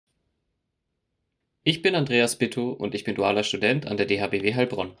Ich bin Andreas Bitto und ich bin dualer Student an der DHBW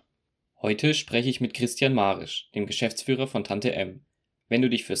Heilbronn. Heute spreche ich mit Christian Marisch, dem Geschäftsführer von Tante M. Wenn du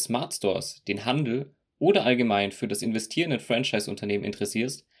dich für Smartstores, den Handel oder allgemein für das Investieren in Franchise-Unternehmen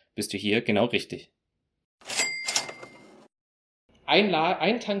interessierst, bist du hier genau richtig.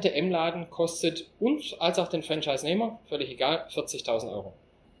 Ein Tante-M-Laden kostet uns als auch den Franchise-Nehmer, völlig egal, 40.000 Euro.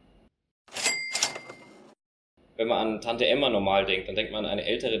 Wenn man an Tante Emma normal denkt, dann denkt man an eine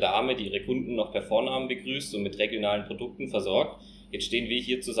ältere Dame, die ihre Kunden noch per Vornamen begrüßt und mit regionalen Produkten versorgt. Jetzt stehen wir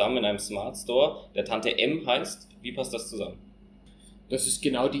hier zusammen in einem Smart Store, der Tante M heißt. Wie passt das zusammen? Das ist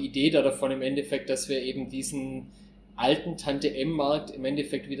genau die Idee davon im Endeffekt, dass wir eben diesen alten Tante-M-Markt im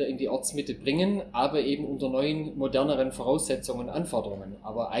Endeffekt wieder in die Ortsmitte bringen, aber eben unter neuen, moderneren Voraussetzungen und Anforderungen.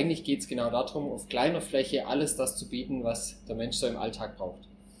 Aber eigentlich geht es genau darum, auf kleiner Fläche alles das zu bieten, was der Mensch so im Alltag braucht.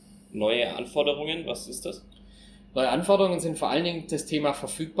 Neue Anforderungen, was ist das? Neue Anforderungen sind vor allen Dingen das Thema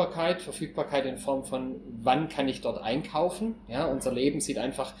Verfügbarkeit. Verfügbarkeit in Form von, wann kann ich dort einkaufen? Ja, unser Leben sieht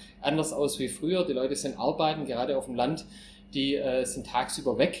einfach anders aus wie früher. Die Leute sind arbeiten, gerade auf dem Land, die sind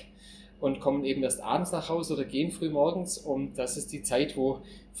tagsüber weg und kommen eben erst abends nach Hause oder gehen früh morgens. Und das ist die Zeit, wo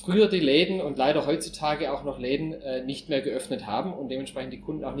früher die Läden und leider heutzutage auch noch Läden nicht mehr geöffnet haben und dementsprechend die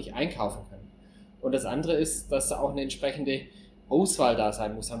Kunden auch nicht einkaufen können. Und das andere ist, dass da auch eine entsprechende Auswahl da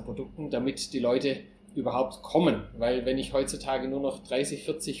sein muss an Produkten, damit die Leute überhaupt kommen, weil wenn ich heutzutage nur noch 30,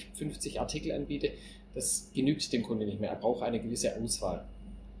 40, 50 Artikel anbiete, das genügt dem Kunden nicht mehr. Er braucht eine gewisse Auswahl.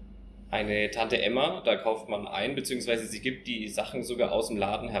 Eine Tante Emma, da kauft man ein, beziehungsweise sie gibt die Sachen sogar aus dem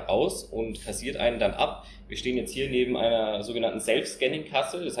Laden heraus und kassiert einen dann ab. Wir stehen jetzt hier neben einer sogenannten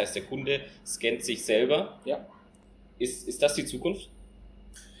Self-Scanning-Kasse, das heißt der Kunde scannt sich selber. Ja. Ist das die Zukunft?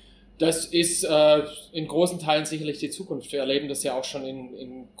 Das ist in großen Teilen sicherlich die Zukunft. Wir erleben das ja auch schon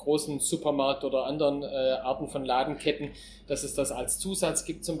in großen Supermarkt- oder anderen Arten von Ladenketten, dass es das als Zusatz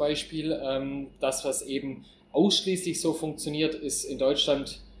gibt zum Beispiel. Das, was eben ausschließlich so funktioniert, ist in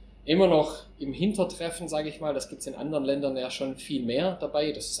Deutschland immer noch im Hintertreffen, sage ich mal. Das gibt es in anderen Ländern ja schon viel mehr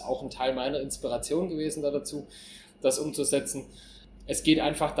dabei. Das ist auch ein Teil meiner Inspiration gewesen dazu, das umzusetzen. Es geht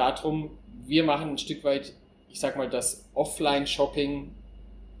einfach darum, wir machen ein Stück weit, ich sag mal, das Offline-Shopping,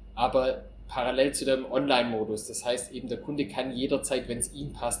 aber parallel zu dem Online-Modus. Das heißt eben, der Kunde kann jederzeit, wenn es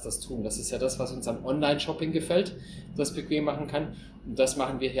ihm passt, das tun. Das ist ja das, was uns am Online-Shopping gefällt, das bequem machen kann. Und das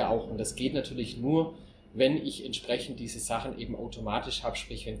machen wir hier auch. Und das geht natürlich nur, wenn ich entsprechend diese Sachen eben automatisch habe,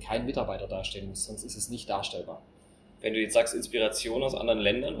 sprich, wenn kein Mitarbeiter dastehen muss, sonst ist es nicht darstellbar. Wenn du jetzt sagst Inspiration aus anderen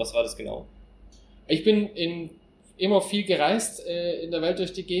Ländern, was war das genau? Ich bin immer viel gereist in der Welt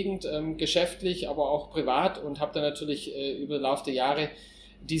durch die Gegend, geschäftlich, aber auch privat und habe dann natürlich über den Lauf der Jahre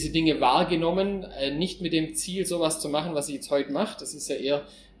diese Dinge wahrgenommen, nicht mit dem Ziel, sowas zu machen, was ich jetzt heute mache. Das ist ja eher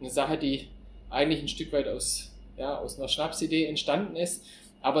eine Sache, die eigentlich ein Stück weit aus einer Schnapsidee entstanden ist.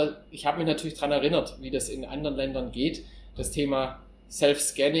 Aber ich habe mich natürlich daran erinnert, wie das in anderen Ländern geht. Das Thema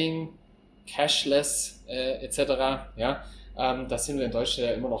Self-Scanning, Cashless etc. Ja, das sind wir in Deutschland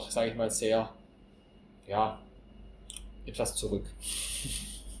ja immer noch, sage ich mal, sehr etwas zurück.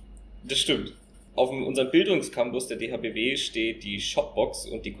 Das stimmt. Auf unserem Bildungscampus der DHBW steht die Shopbox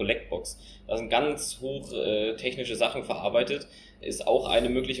und die Collectbox. Da sind ganz hoch technische Sachen verarbeitet. Ist auch eine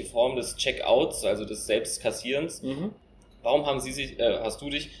mögliche Form des Checkouts, also des Selbstkassierens. Mhm. Warum hast du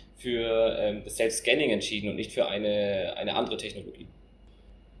dich für das Self-Scanning entschieden und nicht für eine andere Technologie?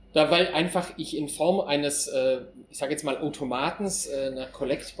 Weil einfach ich in Form eines, ich sage jetzt mal Automatens, einer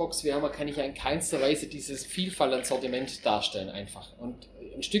Collectbox, kann ich ja in keinster Weise dieses Vielfalt an Sortiment darstellen einfach. Und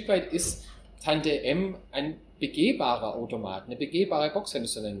ein Stück weit ist Tante M ein begehbarer Automat, eine begehbare Box, wenn du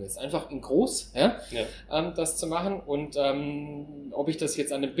es so nennen willst. Einfach in groß, das zu machen. Und ob ich das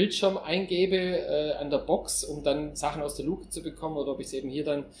jetzt an den Bildschirm eingebe, an der Box, um dann Sachen aus der Luke zu bekommen, oder ob ich es eben hier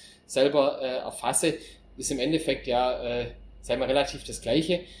dann selber erfasse, ist im Endeffekt sagen wir, relativ das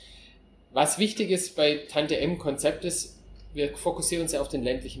Gleiche. Was wichtig ist bei Tante M Konzept ist, wir fokussieren uns ja auf den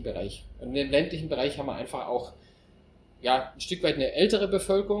ländlichen Bereich. Und in dem ländlichen Bereich haben wir einfach auch ein Stück weit eine ältere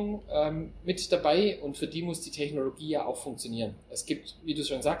Bevölkerung mit dabei und für die muss die Technologie ja auch funktionieren. Es gibt, wie du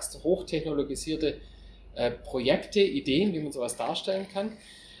schon sagst, hochtechnologisierte Projekte, Ideen, wie man sowas darstellen kann.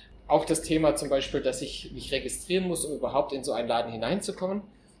 Auch das Thema zum Beispiel, dass ich mich registrieren muss, um überhaupt in so einen Laden hineinzukommen.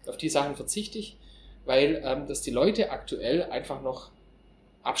 Auf die Sachen verzichte ich, weil das die Leute aktuell einfach noch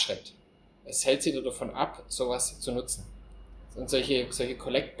abschreckt. Es hält sie davon ab, sowas zu nutzen. Und solche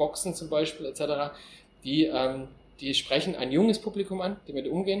Collect-Boxen zum Beispiel etc., die sprechen ein junges Publikum an, die mit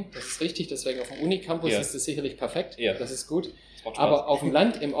umgehen. Das ist richtig, deswegen auf dem Unicampus ist das sicherlich perfekt. Ja. Das ist gut. Aber auf dem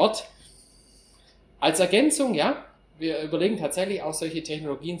Land, im Ort, als Ergänzung, wir überlegen tatsächlich auch solche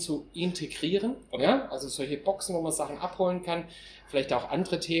Technologien zu integrieren. Okay. Ja, also solche Boxen, wo man Sachen abholen kann. Vielleicht auch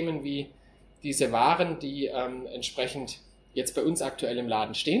andere Themen wie diese Waren, die entsprechend jetzt bei uns aktuell im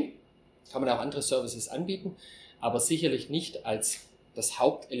Laden stehen, kann man auch andere Services anbieten, aber sicherlich nicht als das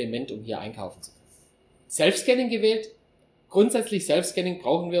Hauptelement, um hier einkaufen zu können. Self-Scanning gewählt. Grundsätzlich Self-Scanning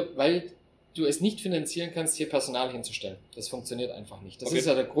brauchen wir, weil du es nicht finanzieren kannst, hier Personal hinzustellen. Das funktioniert einfach nicht. Das ist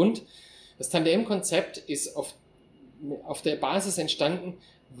ja der Grund. Das Tante E-Konzept ist auf der Basis entstanden,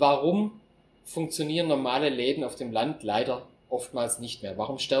 warum funktionieren normale Läden auf dem Land leider oftmals nicht mehr.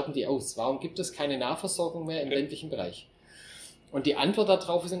 Warum sterben die aus? Warum gibt es keine Nahversorgung mehr im ländlichen Bereich? Und die Antwort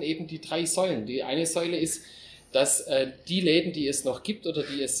darauf sind eben die 3 Säulen. Die eine Säule ist, dass die Läden, die es noch gibt oder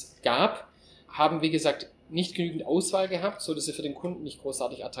die es gab, haben, wie gesagt, nicht genügend Auswahl gehabt, sodass sie für den Kunden nicht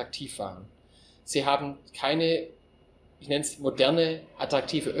großartig attraktiv waren. Sie haben keine, ich nenne es moderne,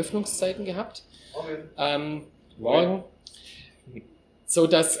 attraktive Öffnungszeiten gehabt. Morgen. So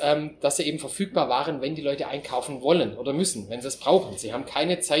dass sie eben verfügbar waren, wenn die Leute einkaufen wollen oder müssen, wenn sie es brauchen. Sie haben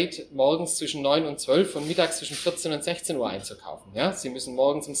keine Zeit, morgens zwischen 9 und 12 und mittags zwischen 14 und 16 Uhr einzukaufen. Ja? Sie müssen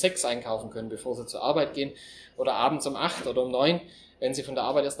morgens um 6 einkaufen können, bevor sie zur Arbeit gehen, oder abends um 8 oder um 9, wenn sie von der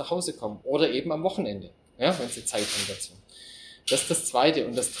Arbeit erst nach Hause kommen, oder eben am Wochenende, ja, wenn sie Zeit haben dazu. Das ist das Zweite.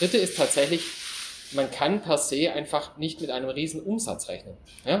 Und das Dritte ist tatsächlich, man kann per se einfach nicht mit einem riesen Umsatz rechnen,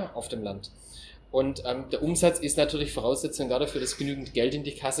 ja, auf dem Land. Und der Umsatz ist natürlich Voraussetzung dafür, dass genügend Geld in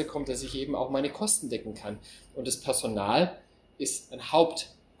die Kasse kommt, dass ich eben auch meine Kosten decken kann. Und das Personal ist ein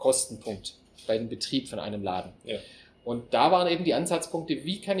Hauptkostenpunkt bei dem Betrieb von einem Laden. Ja. Und da waren eben die Ansatzpunkte,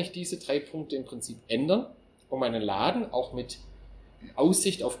 wie kann ich diese 3 Punkte im Prinzip ändern, um einen Laden auch mit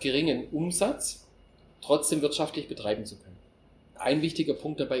Aussicht auf geringen Umsatz trotzdem wirtschaftlich betreiben zu können. Ein wichtiger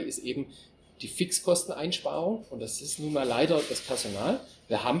Punkt dabei ist eben die Fixkosteneinsparung, und das ist nun mal leider das Personal.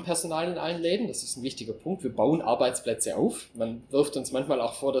 Wir haben Personal in allen Läden, das ist ein wichtiger Punkt. Wir bauen Arbeitsplätze auf. Man wirft uns manchmal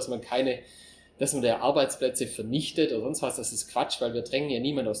auch vor, dass man der Arbeitsplätze vernichtet oder sonst was. Das ist Quatsch, weil wir drängen ja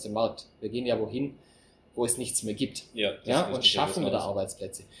niemand aus dem Markt. Wir gehen ja wohin, wo es nichts mehr gibt. Ja, und schaffen wir da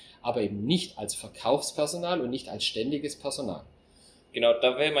Arbeitsplätze. Aber eben nicht als Verkaufspersonal und nicht als ständiges Personal. Genau,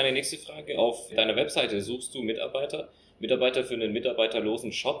 da wäre meine nächste Frage. Auf deiner Webseite suchst du Mitarbeiter für einen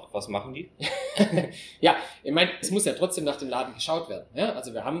mitarbeiterlosen Shop. Was machen die? Ja, ich meine, es muss ja trotzdem nach dem Laden geschaut werden. Ja?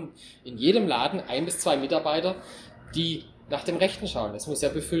 Also wir haben in jedem Laden 1 bis 2 Mitarbeiter, die nach dem Rechten schauen. Es muss ja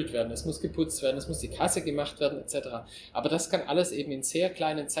befüllt werden, es muss geputzt werden, es muss die Kasse gemacht werden, etc. Aber das kann alles eben in sehr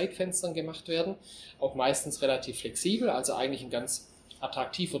kleinen Zeitfenstern gemacht werden, auch meistens relativ flexibel, also eigentlich ein ganz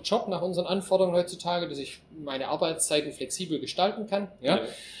attraktiver Job nach unseren Anforderungen heutzutage, dass ich meine Arbeitszeiten flexibel gestalten kann. Ja?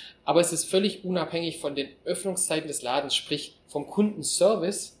 Aber es ist völlig unabhängig von den Öffnungszeiten des Ladens, sprich vom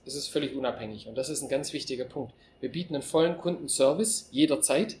Kundenservice ist es völlig unabhängig. Und das ist ein ganz wichtiger Punkt. Wir bieten einen vollen Kundenservice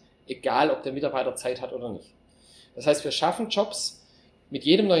jederzeit, egal ob der Mitarbeiter Zeit hat oder nicht. Das heißt, wir schaffen Jobs, mit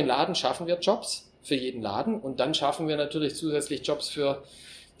jedem neuen Laden schaffen wir Jobs für jeden Laden, und dann schaffen wir natürlich zusätzlich Jobs für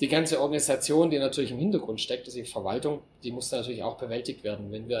die ganze Organisation, die natürlich im Hintergrund steckt, also die Verwaltung, die muss natürlich auch bewältigt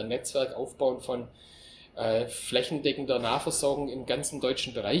werden. Wenn wir ein Netzwerk aufbauen von flächendeckender Nahversorgung im ganzen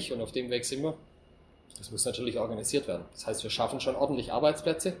deutschen Bereich, und auf dem Weg sind wir, das muss natürlich organisiert werden. Das heißt, wir schaffen schon ordentlich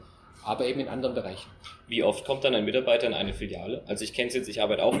Arbeitsplätze, aber eben in anderen Bereichen. Wie oft kommt dann ein Mitarbeiter in eine Filiale? Also ich kenne es jetzt, ich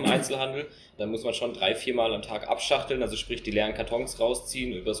arbeite auch im Einzelhandel, da muss man schon 3-4 Mal am Tag abschachteln, also sprich die leeren Kartons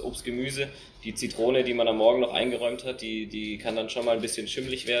rausziehen, über das Obst, Gemüse, die Zitrone, die man am Morgen noch eingeräumt hat, die kann dann schon mal ein bisschen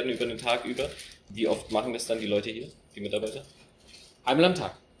schimmelig werden über den Tag über. Wie oft machen das dann die Leute hier, die Mitarbeiter? Einmal am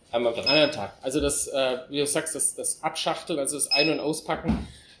Tag. Einmal am Tag. Also das, wie du sagst, das Abschachteln, also das Ein- und Auspacken,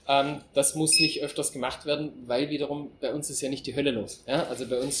 das muss nicht öfters gemacht werden, weil wiederum bei uns ist ja nicht die Hölle los. Ja? Also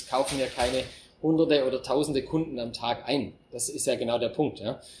bei uns kaufen ja keine Hunderte oder Tausende Kunden am Tag ein. Das ist ja genau der Punkt.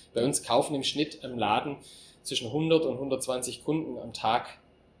 Ja? Bei uns kaufen im Schnitt im Laden zwischen 100 und 120 Kunden am Tag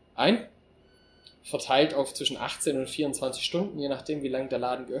ein, verteilt auf zwischen 18 und 24 Stunden, je nachdem, wie lange der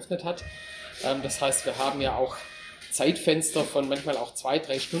Laden geöffnet hat. Das heißt, wir haben ja auch Zeitfenster von manchmal auch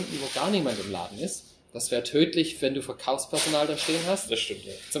 2-3 Stunden, wo gar niemand im Laden ist. Das wäre tödlich, wenn du Verkaufspersonal da stehen hast. Das stimmt,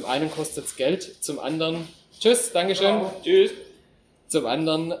 ja. Zum einen kostet es Geld, zum anderen, tschüss, Dankeschön. Ciao. Tschüss. Zum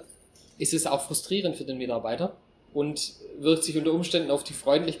anderen ist es auch frustrierend für den Mitarbeiter und wirkt sich unter Umständen auf die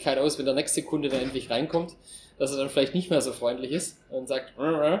Freundlichkeit aus, wenn der nächste Kunde dann endlich reinkommt, dass er dann vielleicht nicht mehr so freundlich ist und sagt,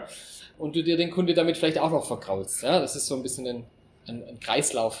 und du dir den Kunde damit vielleicht auch noch verkraulst. Ja, das ist so ein bisschen ein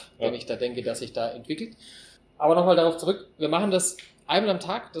Kreislauf, den ich da denke, der sich da entwickelt. Aber nochmal darauf zurück, wir machen das einmal am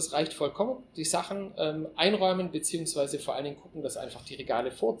Tag, das reicht vollkommen. Die Sachen einräumen, beziehungsweise vor allen Dingen gucken, dass einfach die Regale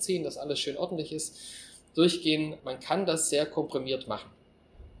vorziehen, dass alles schön ordentlich ist, durchgehen. Man kann das sehr komprimiert machen.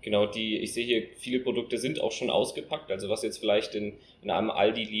 Genau, ich sehe hier, viele Produkte sind auch schon ausgepackt, also was jetzt vielleicht in einem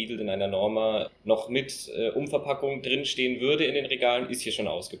Aldi, Lidl, in einer Norma noch mit Umverpackung drinstehen würde in den Regalen, ist hier schon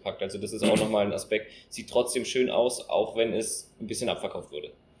ausgepackt. Also das ist auch nochmal ein Aspekt, sieht trotzdem schön aus, auch wenn es ein bisschen abverkauft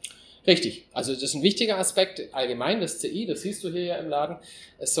wurde. Richtig, also das ist ein wichtiger Aspekt allgemein, das CI, das siehst du hier ja im Laden.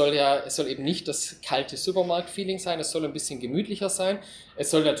 Es soll eben nicht das kalte Supermarkt-Feeling sein, es soll ein bisschen gemütlicher sein. Es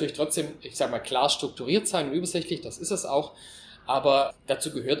soll natürlich trotzdem, ich sag mal, klar strukturiert sein und übersichtlich, das ist es auch. Aber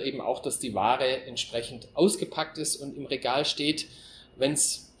dazu gehört eben auch, dass die Ware entsprechend ausgepackt ist und im Regal steht, wenn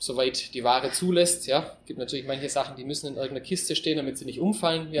es soweit die Ware zulässt. Ja, gibt natürlich manche Sachen, die müssen in irgendeiner Kiste stehen, damit sie nicht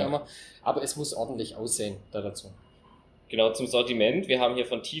umfallen, wie immer. Aber es muss ordentlich aussehen da dazu. Genau, zum Sortiment. Wir haben hier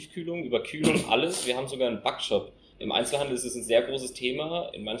von Tiefkühlung über Kühlung alles. Wir haben sogar einen Backshop. Im Einzelhandel ist es ein sehr großes Thema.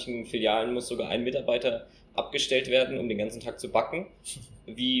 In manchen Filialen muss sogar ein Mitarbeiter abgestellt werden, um den ganzen Tag zu backen.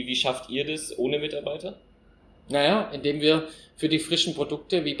 Wie schafft ihr das ohne Mitarbeiter? Naja, indem wir für die frischen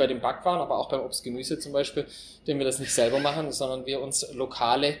Produkte, wie bei den Backwaren, aber auch beim Obst, Gemüse zum Beispiel, indem wir das nicht selber machen, sondern wir uns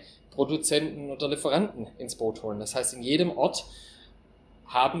lokale Produzenten oder Lieferanten ins Boot holen. Das heißt, in jedem Ort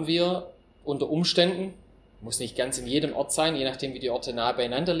haben wir unter Umständen, muss nicht ganz in jedem Ort sein, je nachdem wie die Orte nahe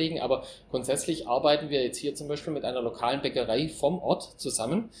beieinander liegen, aber grundsätzlich arbeiten wir jetzt hier zum Beispiel mit einer lokalen Bäckerei vom Ort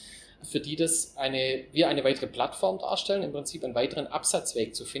zusammen, für die wir eine weitere Plattform darstellen, im Prinzip einen weiteren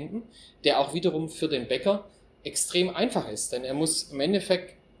Absatzweg zu finden, der auch wiederum für den Bäcker extrem einfach ist, denn er muss im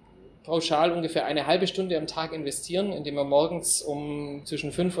Endeffekt pauschal ungefähr eine halbe Stunde am Tag investieren, indem er morgens um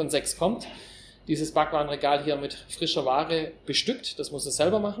zwischen 5 und 6 kommt, dieses Backwarenregal hier mit frischer Ware bestückt, das muss er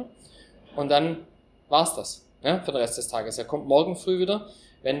selber machen und dann war's das, ja, für den Rest des Tages. Er kommt morgen früh wieder,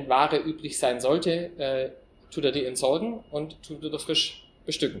 wenn Ware üblich sein sollte, tut er die entsorgen und tut wieder frisch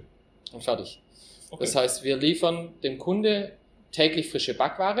bestücken und fertig. Okay. Das heißt, wir liefern dem Kunde täglich frische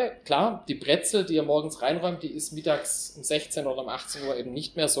Backware. Klar, die Brezel, die er morgens reinräumt, die ist mittags um 16 oder um 18 Uhr eben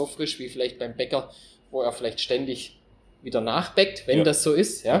nicht mehr so frisch wie vielleicht beim Bäcker, wo er vielleicht ständig wieder nachbäckt, wenn das so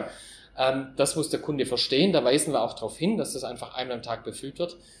ist. Ja. Das muss der Kunde verstehen. Da weisen wir auch darauf hin, dass das einfach einmal am Tag befüllt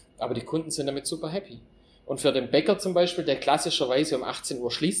wird. Aber die Kunden sind damit super happy. Und für den Bäcker zum Beispiel, der klassischerweise um 18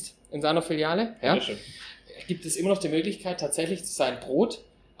 Uhr schließt in seiner Filiale, gibt es immer noch die Möglichkeit, tatsächlich sein Brot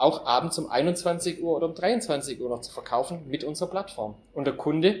auch abends um 21 Uhr oder um 23 Uhr noch zu verkaufen mit unserer Plattform. Und der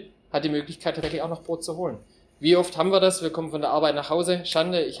Kunde hat die Möglichkeit, tatsächlich auch noch Brot zu holen. Wie oft haben wir das? Wir kommen von der Arbeit nach Hause.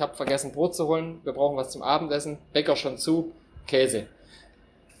 Schande, ich habe vergessen, Brot zu holen. Wir brauchen was zum Abendessen. Bäcker schon zu. Käse.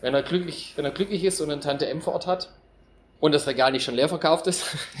 Wenn er glücklich ist und eine Tante M vor Ort hat und das Regal nicht schon leer verkauft ist,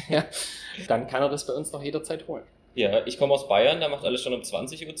 ja, dann kann er das bei uns noch jederzeit holen. Ja, ich komme aus Bayern, da macht alles schon um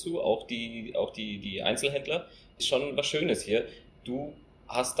 20 Uhr zu, auch die Einzelhändler. Ist schon was Schönes hier. Du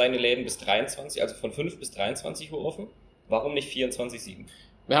hast deine Läden bis 23, also von 5 bis 23 Uhr offen. Warum nicht 24/7?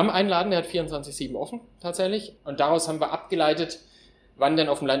 Wir haben einen Laden, der hat 24/7 offen, tatsächlich. Und daraus haben wir abgeleitet, wann denn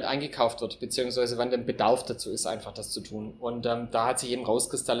auf dem Land eingekauft wird, beziehungsweise wann denn Bedarf dazu ist, einfach das zu tun. Und da hat sich eben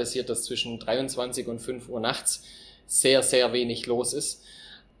rauskristallisiert, dass zwischen 23 und 5 Uhr nachts sehr, sehr wenig los ist.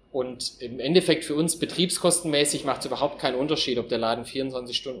 Und im Endeffekt für uns betriebskostenmäßig macht es überhaupt keinen Unterschied, ob der Laden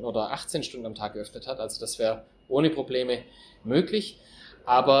 24 Stunden oder 18 Stunden am Tag geöffnet hat. Also das wäre ohne Probleme möglich.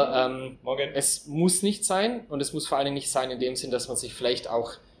 Aber es muss nicht sein und es muss vor allen Dingen nicht sein in dem Sinn, dass man sich vielleicht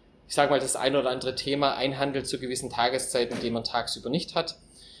auch, ich sage mal, das ein oder andere Thema einhandelt zu gewissen Tageszeiten, die man tagsüber nicht hat.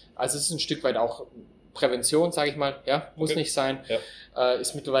 Also es ist ein Stück weit auch Prävention, sage ich mal, ja, muss nicht sein. Ja.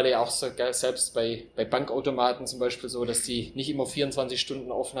 Ist mittlerweile ja auch so, selbst bei Bankautomaten zum Beispiel so, dass die nicht immer 24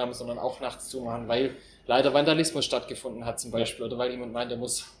 Stunden offen haben, sondern auch nachts zumachen, weil leider Vandalismus stattgefunden hat zum Beispiel oder weil jemand meint, der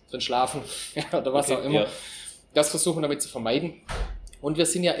muss drin schlafen oder was auch immer. Ja. Das versuchen wir damit zu vermeiden. Und wir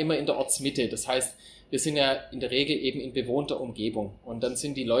sind ja immer in der Ortsmitte, das heißt, wir sind ja in der Regel eben in bewohnter Umgebung. Und dann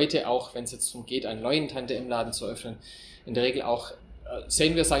sind die Leute auch, wenn es jetzt darum geht, einen neuen Tante im Laden zu öffnen, in der Regel auch,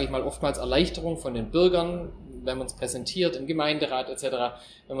 sehen wir, sage ich mal, oftmals Erleichterung von den Bürgern, wenn man es präsentiert im Gemeinderat etc.,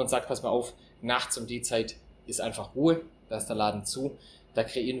 wenn man sagt, pass mal auf, nachts um die Zeit ist einfach Ruhe, da ist der Laden zu, da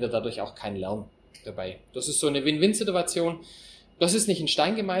kreieren wir dadurch auch keinen Lärm dabei. Das ist so eine Win-Win-Situation. Das ist nicht in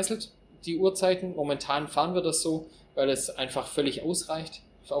Stein gemeißelt, die Uhrzeiten. Momentan fahren wir das so, weil es einfach völlig ausreicht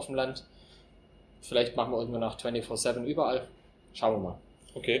auf dem Land. Vielleicht machen wir irgendwann nach 24/7 überall. Schauen wir mal.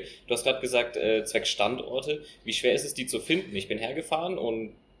 Okay, du hast gerade gesagt, zwecks Standorte. Wie schwer ist es, die zu finden? Ich bin hergefahren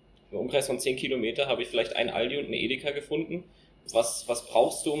und im Umkreis von 10 Kilometer habe ich vielleicht ein Aldi und eine Edeka gefunden. Was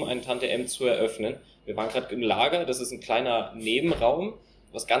brauchst du, um einen Tante M zu eröffnen? Wir waren gerade im Lager, das ist ein kleiner Nebenraum.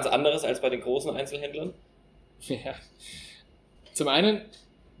 Was ganz anderes als bei den großen Einzelhändlern? Ja. Zum einen,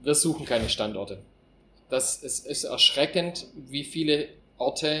 wir suchen keine Standorte. Es ist erschreckend, wie viele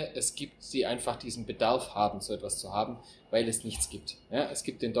Orte es gibt, die einfach diesen Bedarf haben, so etwas zu haben, weil es nichts gibt. Ja, es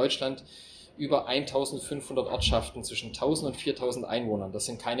gibt in Deutschland über 1500 Ortschaften zwischen 1000 und 4000 Einwohnern. Das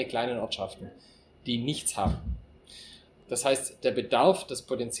sind keine kleinen Ortschaften, die nichts haben. Das heißt, der Bedarf, das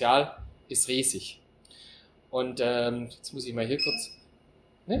Potenzial ist riesig. Und jetzt muss ich mal hier kurz...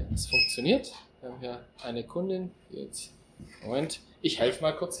 Ne, es funktioniert. Wir haben hier eine Kundin, die jetzt... Moment. Ich helfe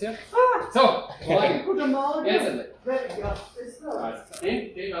mal kurz hier. So, morgen. Guten Morgen. Jetzt. Ja, ist klar. Also,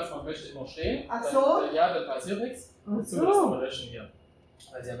 den lassen wir am besten immer stehen. Ach so? Ja, dann passiert nichts. Ach Das so. müssen wir löschen hier.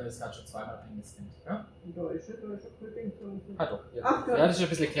 Weil sie haben das gerade schon zweimal eingescannt. Ja? Da ist es Pudding. Ah doch. Ja. Ach, Ja, das ist ein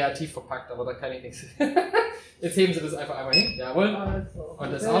bisschen kreativ verpackt, aber da kann ich nichts. Jetzt heben Sie das einfach einmal hin. Jawohl. Also,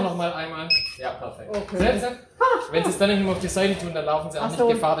 Und das auch nochmal einmal. Ja, perfekt. Okay. Sehen Sie? Wenn Sie es dann nicht mehr auf die Seite tun, dann laufen Sie auch Ach nicht so.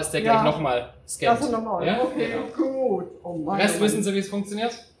 Gefahr, dass der Ja. gleich nochmal scannt. Das ist normal. Ja? Okay, Genau. gut. Oh Den Mann. Rest wissen Sie, wie es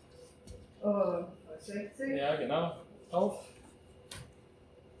funktioniert? 60. Ja, genau. Drauf.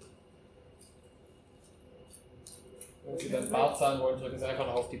 Wenn Sie dann Bar zahlen wollen, drücken Sie einfach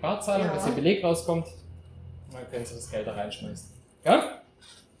noch auf die Barzahlung, Ja. bis Ihr Beleg rauskommt. Und dann können Sie das Geld da reinschmeißen. Ja?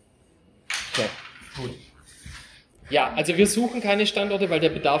 Okay, gut. Ja, also wir suchen keine Standorte, weil der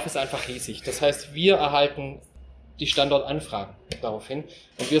Bedarf ist einfach riesig. Das heißt, wir erhalten die Standortanfragen daraufhin.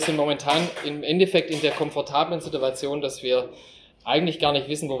 Und wir sind momentan im Endeffekt in der komfortablen Situation, dass wir eigentlich gar nicht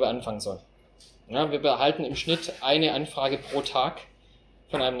wissen, wo wir anfangen sollen. Ja, wir erhalten im Schnitt eine Anfrage pro Tag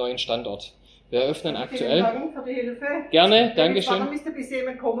von einem neuen Standort. Wir eröffnen aktuell. Vielen Dank für die Hilfe. Gerne, Dankeschön. Warum müsste bis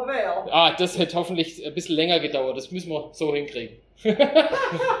jemand kommen wäre? Ah, das hätte hoffentlich ein bisschen länger gedauert. Das müssen wir so hinkriegen.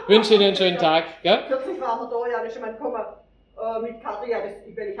 Wünsche Ihnen einen schönen Tag. Ja? Kürzlich waren wir da, ja, da ist jemand gekommen mit Karte. Ja,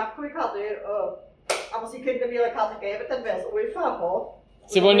 ich habe keine Karte. Aber Sie könnten mir eine Karte geben, dann wäre es einfacher.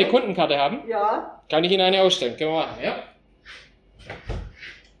 Sie wollen eine Kundenkarte haben? Ja. Kann ich Ihnen eine ausstellen? Können wir machen, ja?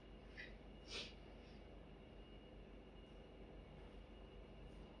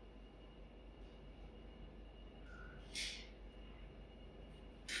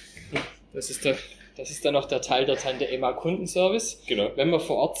 Das ist dann noch der Teil der Tante Emma Kundenservice. Genau. Wenn wir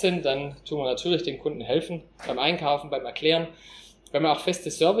vor Ort sind, dann tun wir natürlich dem Kunden helfen, beim Einkaufen, beim Erklären. Wir haben auch feste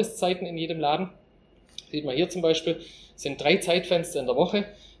Servicezeiten in jedem Laden. Sieht man hier zum Beispiel, sind 3 Zeitfenster in der Woche,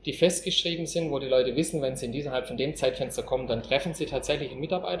 die festgeschrieben sind, wo die Leute wissen, wenn sie innerhalb von dem Zeitfenster kommen, dann treffen sie tatsächlich einen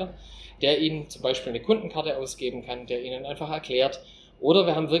Mitarbeiter, der ihnen zum Beispiel eine Kundenkarte ausgeben kann, der ihnen einfach erklärt. Oder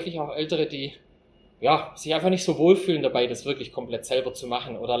wir haben wirklich auch Ältere, die sich einfach nicht so wohlfühlen dabei, das wirklich komplett selber zu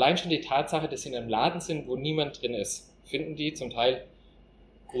machen. Oder allein schon die Tatsache, dass sie in einem Laden sind, wo niemand drin ist, finden die zum Teil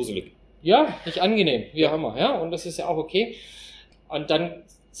Gruselig. ja, nicht angenehm, wie auch immer. Ja? Und das ist ja auch okay. Und dann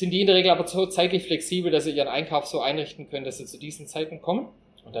sind die in der Regel aber so zeitlich flexibel, dass sie ihren Einkauf so einrichten können, dass sie zu diesen Zeiten kommen.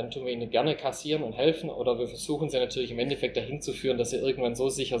 Und dann tun wir ihnen gerne kassieren und helfen. Oder wir versuchen sie natürlich im Endeffekt dahin zu führen, dass sie irgendwann so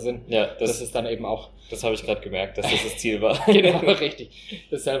sicher sind, Ja, dass es dann eben auch das habe ich gerade gemerkt, dass das Ziel war. genau, richtig,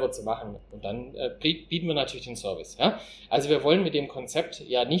 das selber zu machen. Und dann bieten wir natürlich den Service. Ja? Also wir wollen mit dem Konzept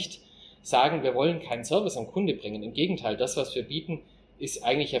ja nicht sagen, wir wollen keinen Service am Kunde bringen. Im Gegenteil, das, was wir bieten, ist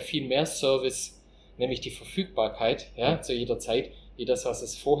eigentlich ja viel mehr Service, nämlich die Verfügbarkeit zu jeder Zeit, wie das, was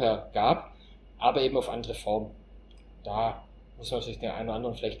es vorher gab, aber eben auf andere Formen. Da muss man natürlich den einen oder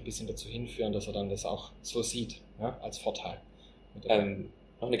anderen vielleicht ein bisschen dazu hinführen, dass er dann das auch so sieht, als Vorteil.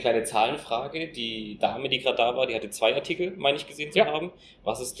 Noch eine kleine Zahlenfrage. Die Dame, die gerade da war, die hatte 2 Artikel, meine ich, gesehen zu haben.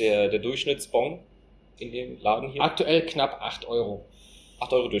 Was ist der Durchschnittsbon in dem Laden hier? Aktuell knapp 8 Euro.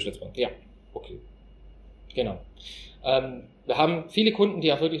 8 Euro Durchschnittsbon? Ja. Okay. Genau. Wir haben viele Kunden,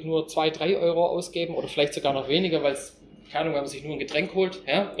 die auch wirklich nur 2, 3 Euro ausgeben oder vielleicht sogar noch weniger, weil es, keine Ahnung, wenn man sich nur ein Getränk holt,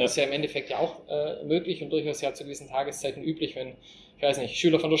 ist ja im Endeffekt ja auch möglich und durchaus ja zu gewissen Tageszeiten üblich, wenn, ich weiß nicht,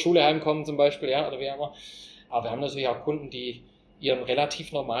 Schüler von der Schule heimkommen zum Beispiel, oder wie auch immer. Aber wir haben natürlich auch Kunden, die ihren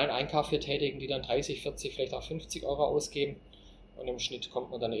relativ normalen Einkauf hier tätigen, die dann 30, 40, vielleicht auch 50 Euro ausgeben. Und im Schnitt kommt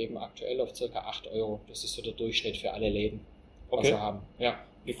man dann eben aktuell auf ca. 8 Euro. Das ist so der Durchschnitt für alle Läden, was wir haben. Ja.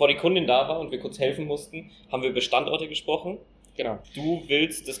 Bevor die Kundin da war und wir kurz helfen mussten, haben wir über Standorte gesprochen. Genau. Du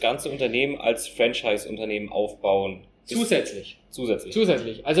willst das ganze Unternehmen als Franchise-Unternehmen aufbauen. Zusätzlich.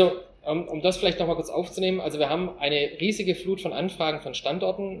 Also, um das vielleicht nochmal kurz aufzunehmen, also wir haben eine riesige Flut von Anfragen von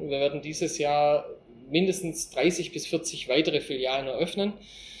Standorten. Wir werden dieses Jahr mindestens 30 bis 40 weitere Filialen eröffnen.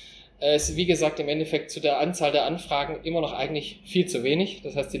 Es ist, wie gesagt, im Endeffekt zu der Anzahl der Anfragen immer noch eigentlich viel zu wenig.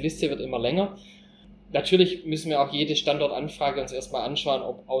 Das heißt, die Liste wird immer länger. Natürlich müssen wir auch jede Standortanfrage uns erstmal anschauen,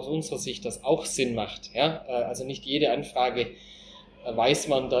 ob aus unserer Sicht das auch Sinn macht. Ja? Also nicht jede Anfrage weiß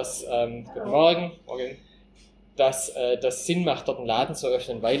man, dass, guten Morgen, dass das Sinn macht, dort einen Laden zu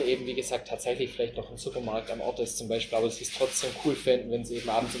öffnen, weil eben, wie gesagt, tatsächlich vielleicht noch ein Supermarkt am Ort ist zum Beispiel, aber sie es trotzdem cool fänden, wenn sie eben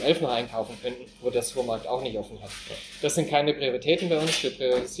abends um 11 noch einkaufen könnten, wo der Supermarkt auch nicht offen hat. Das sind keine Prioritäten bei uns. Wir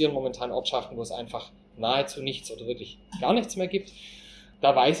priorisieren momentan Ortschaften, wo es einfach nahezu nichts oder wirklich gar nichts mehr gibt.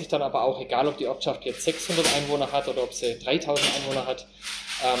 Da weiß ich dann aber auch, egal ob die Ortschaft jetzt 600 Einwohner hat oder ob sie 3000 Einwohner hat,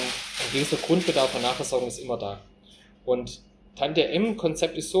 ein gewisser Grundbedarf an Nahversorgung ist immer da. Und Tante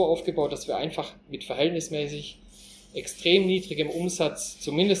M-Konzept ist so aufgebaut, dass wir einfach mit verhältnismäßig extrem niedrigem Umsatz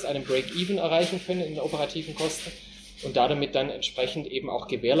zumindest einen Break-Even erreichen können in den operativen Kosten und damit dann entsprechend eben auch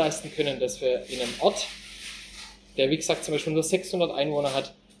gewährleisten können, dass wir in einem Ort der wie gesagt zum Beispiel nur 600 Einwohner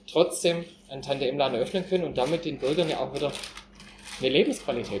hat, trotzdem einen Tante-Em-Laden eröffnen können und damit den Bürgern ja auch wieder eine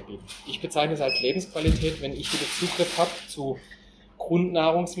Lebensqualität bieten. Ich bezeichne es als Lebensqualität, wenn ich wieder Zugriff habe zu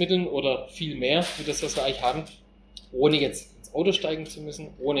Grundnahrungsmitteln oder viel mehr, wie das, was wir eigentlich haben, ohne jetzt ins Auto steigen zu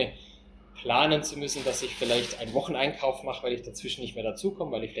müssen, ohne planen zu müssen, dass ich vielleicht einen Wocheneinkauf mache, weil ich dazwischen nicht mehr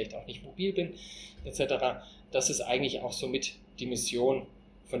dazukomme, weil ich vielleicht auch nicht mobil bin, etc. Das ist eigentlich auch somit die Mission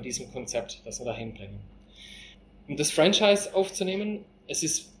von diesem Konzept, das wir da hinbringen. Um das Franchise aufzunehmen, es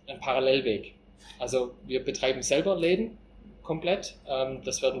ist ein Parallelweg. Also wir betreiben selber Läden komplett.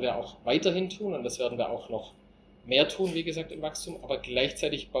 Das werden wir auch weiterhin tun und das werden wir auch noch mehr tun, wie gesagt, im Wachstum. Aber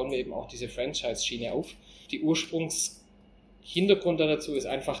gleichzeitig bauen wir eben auch diese Franchise-Schiene auf. Die Ursprungshintergrund dazu ist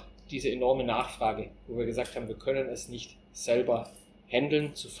einfach diese enorme Nachfrage, wo wir gesagt haben, wir können es nicht selber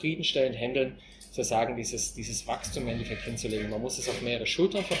handeln, zufriedenstellend handeln, sozusagen dieses Wachstum im Endeffekt hinzulegen. Man muss es auf mehrere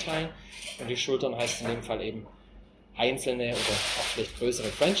Schultern verteilen und die Schultern heißt in dem Fall eben einzelne oder auch vielleicht größere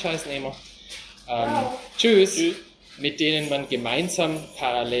Franchise-Nehmer. Tschüss, mit denen man gemeinsam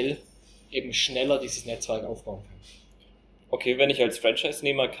parallel eben schneller dieses Netzwerk aufbauen kann. Okay, wenn ich als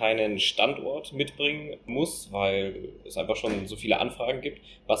Franchise-Nehmer keinen Standort mitbringen muss, weil es einfach schon so viele Anfragen gibt,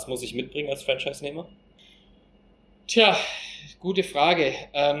 was muss ich mitbringen als Franchise-Nehmer? Tja, gute Frage.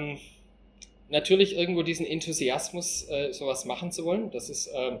 Natürlich irgendwo diesen Enthusiasmus, sowas machen zu wollen. Das ist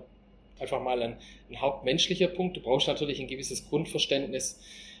einfach mal ein hauptmenschlicher Punkt. Du brauchst natürlich ein gewisses Grundverständnis,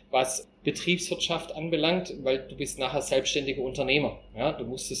 was Betriebswirtschaft anbelangt, weil du bist nachher selbstständiger Unternehmer. Ja? Du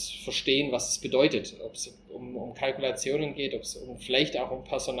musst es verstehen, was es bedeutet, ob es um Kalkulationen geht, ob es vielleicht auch um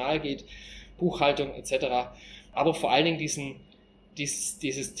Personal geht, Buchhaltung etc. Aber vor allen Dingen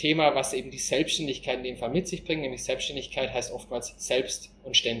dieses Thema, was eben die Selbstständigkeit in dem Fall mit sich bringt, nämlich Selbstständigkeit heißt oftmals selbst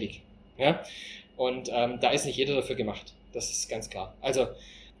und ständig. Ja? Und da ist nicht jeder dafür gemacht, das ist ganz klar. Also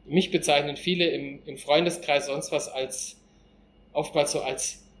mich bezeichnen viele im Freundeskreis sonst was oftmals so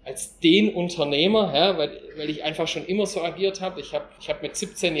als den Unternehmer, ja, weil ich einfach schon immer so agiert habe. Ich hab mit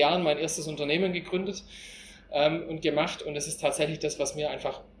 17 Jahren mein erstes Unternehmen gegründet und gemacht und es ist tatsächlich das, was mir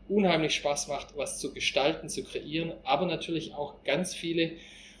einfach unheimlich Spaß macht, was zu gestalten, zu kreieren, aber natürlich auch ganz viele,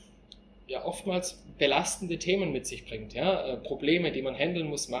 ja oftmals belastende Themen mit sich bringt, ja, Probleme, die man handeln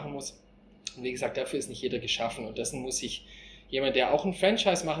muss, machen muss. Und wie gesagt, dafür ist nicht jeder geschaffen und dessen muss sich jemand, der auch ein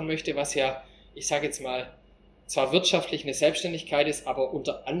Franchise machen möchte, was ja, ich sage jetzt mal, zwar wirtschaftlich eine Selbstständigkeit ist, aber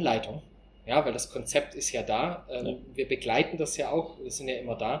unter Anleitung, ja, weil das Konzept ist ja da, wir begleiten das ja auch, wir sind ja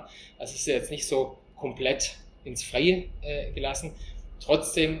immer da, also es ist ja jetzt nicht so komplett ins Freie gelassen,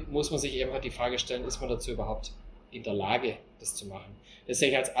 trotzdem muss man sich einfach die Frage stellen, ist man dazu überhaupt in der Lage, das zu machen? Das sehe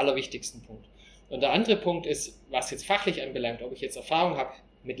ich als allerwichtigsten Punkt. Und der andere Punkt ist, was jetzt fachlich anbelangt, ob ich jetzt Erfahrung habe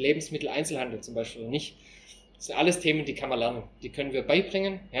mit Lebensmitteleinzelhandel zum Beispiel oder nicht, das sind alles Themen, die kann man lernen, die können wir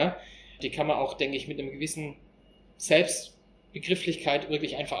beibringen, ja, die kann man auch, denke ich, mit einem gewissen Selbstbegrifflichkeit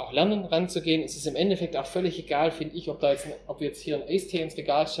wirklich einfach auch lernen, ranzugehen. Es ist im Endeffekt auch völlig egal, finde ich, ob wir jetzt hier ein Eistee ins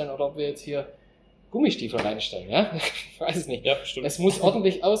Regal stellen oder ob wir jetzt hier Gummistiefel reinstellen. Ja? Ich weiß es nicht. Ja, stimmt. Es muss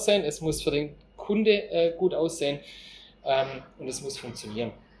ordentlich aussehen, es muss für den Kunde gut aussehen und es muss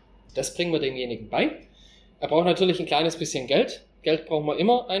funktionieren. Das bringen wir demjenigen bei. Er braucht natürlich ein kleines bisschen Geld. Geld brauchen wir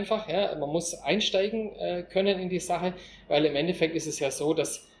immer einfach. Ja? Man muss einsteigen können in die Sache, weil im Endeffekt ist es ja so,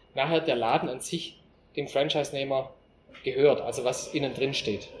 dass nachher der Laden an sich dem Franchise-Nehmer gehört, also was innen drin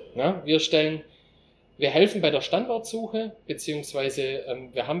steht. Ja, wir helfen bei der Standortsuche, beziehungsweise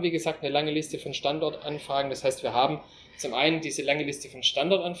wir haben, wie gesagt, eine lange Liste von Standortanfragen. Das heißt, wir haben zum einen diese lange Liste von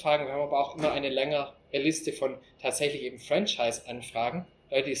Standortanfragen, wir haben aber auch immer eine längere Liste von tatsächlich eben Franchise-Anfragen.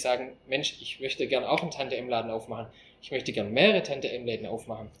 Leute, die sagen, Mensch, ich möchte gern auch einen Tante-Em-Laden aufmachen, ich möchte gern mehrere Tante-Em-Läden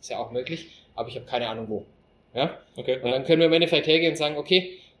aufmachen, ist ja auch möglich, aber ich habe keine Ahnung wo. Ja? Okay, und dann können wir im Endeffekt hergehen und sagen,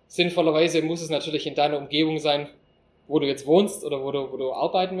 okay, sinnvollerweise muss es natürlich in deiner Umgebung sein, wo du jetzt wohnst oder wo du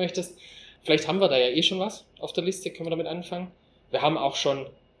arbeiten möchtest. Vielleicht haben wir da ja eh schon was auf der Liste, können wir damit anfangen. Wir haben auch schon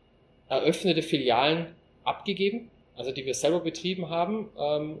eröffnete Filialen abgegeben, also die wir selber betrieben haben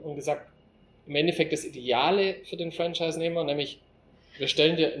und gesagt, im Endeffekt das Ideale für den Franchise-Nehmer, nämlich wir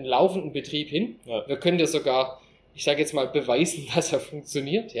stellen dir einen laufenden Betrieb hin, ja. Wir können dir sogar, ich sage jetzt mal, beweisen, dass er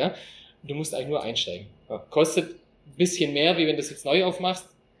funktioniert, ja. Und du musst eigentlich nur einsteigen. Ja. Kostet ein bisschen mehr, wie wenn du es jetzt neu aufmachst.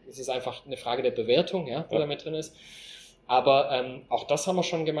 Das ist einfach eine Frage der Bewertung, ja, die da mit drin ist. Aber auch das haben wir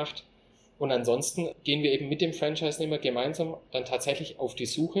schon gemacht. Und ansonsten gehen wir eben mit dem Franchise-Nehmer gemeinsam dann tatsächlich auf die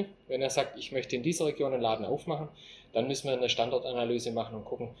Suche. Wenn er sagt, ich möchte in dieser Region einen Laden aufmachen, dann müssen wir eine Standortanalyse machen und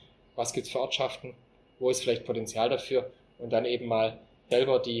gucken, was gibt es für Ortschaften, wo ist vielleicht Potenzial dafür und dann eben mal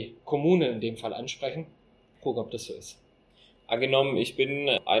selber die Kommunen in dem Fall ansprechen, gucken, ob das so ist. Angenommen, ich bin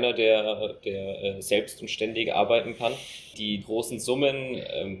einer, der selbst und ständig arbeiten kann. Die großen Summen,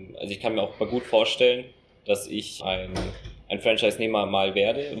 also ich kann mir auch mal gut vorstellen, dass ich ein Franchise-Nehmer mal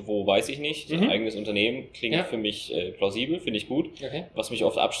werde. Wo weiß ich nicht. Ein eigenes Unternehmen klingt für mich plausibel, finde ich gut. Okay. Was mich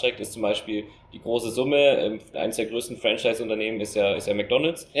oft abschreckt, ist zum Beispiel die große Summe. Eines der größten Franchise-Unternehmen ist ja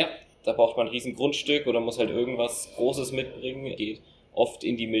McDonald's. Ja. Da braucht man ein riesen Grundstück oder muss halt irgendwas Großes mitbringen. Geht oft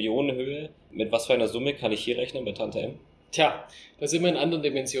in die Millionenhöhe. Mit was für einer Summe kann ich hier rechnen bei Tante M? Tja, da sind wir in anderen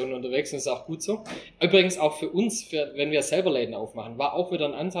Dimensionen unterwegs und das ist auch gut so. Übrigens auch für uns, wenn wir selber Läden aufmachen, war auch wieder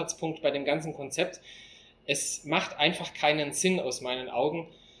ein Ansatzpunkt bei dem ganzen Konzept. Es macht einfach keinen Sinn aus meinen Augen,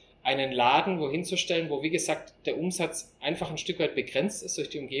 einen Laden wohin zu stellen, wo wie gesagt der Umsatz einfach ein Stück weit begrenzt ist durch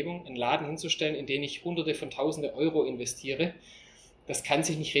die Umgebung, einen Laden hinzustellen, in den ich Hunderte von Tausende Euro investiere. Das kann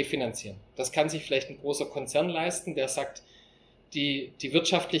sich nicht refinanzieren. Das kann sich vielleicht ein großer Konzern leisten, der sagt, die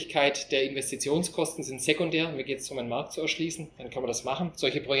Wirtschaftlichkeit der Investitionskosten sind sekundär, mir geht es darum, einen Markt zu erschließen, dann kann man das machen.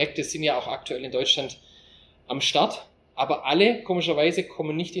 Solche Projekte sind ja auch aktuell in Deutschland am Start, aber alle, komischerweise,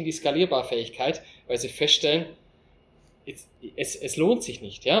 kommen nicht in die Skalierbarfähigkeit, weil sie feststellen, es lohnt sich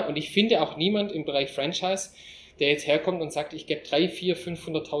nicht. Ja? Und ich finde auch niemand im Bereich Franchise, der jetzt herkommt und sagt, ich gebe 300.000,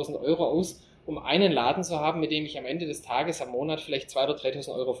 400.000, 500.000 Euro aus, um einen Laden zu haben, mit dem ich am Ende des Tages am Monat vielleicht 2.000 oder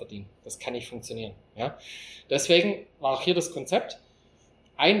 3.000 Euro verdiene. Das kann nicht funktionieren. Ja? Deswegen war auch hier das Konzept,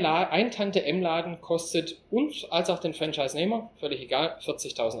 ein Tante-M-Laden kostet uns als auch den Franchise-Nehmer, völlig egal,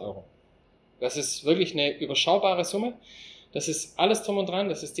 40.000 Euro. Das ist wirklich eine überschaubare Summe. Das ist alles drum und dran,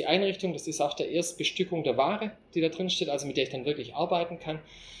 das ist die Einrichtung, das ist auch die Erstbestückung der Ware, die da drin steht, also mit der ich dann wirklich arbeiten kann.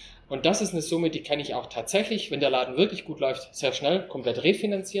 Und das ist eine Summe, die kann ich auch tatsächlich, wenn der Laden wirklich gut läuft, sehr schnell komplett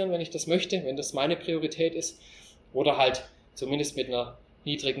refinanzieren, wenn ich das möchte, wenn das meine Priorität ist. Oder halt zumindest mit einer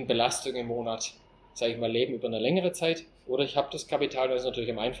niedrigen Belastung im Monat, sage ich mal, leben über eine längere Zeit. Oder ich habe das Kapital, das ist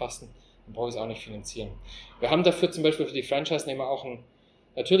natürlich am einfachsten, dann brauche ich es auch nicht finanzieren. Wir haben dafür zum Beispiel für die Franchise-Nehmer auch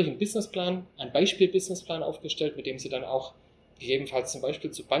natürlich einen Businessplan, einen Beispiel-Businessplan aufgestellt, mit dem sie dann auch gegebenenfalls zum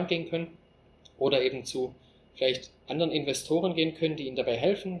Beispiel zur Bank gehen können oder eben zu vielleicht anderen Investoren gehen können, die ihnen dabei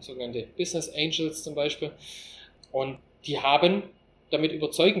helfen, sogenannte Business Angels zum Beispiel. Und die haben damit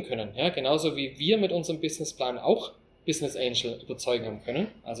überzeugen können, ja, genauso wie wir mit unserem Businessplan auch Business Angel überzeugen haben können.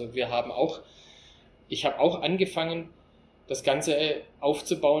 Also ich habe auch angefangen, das Ganze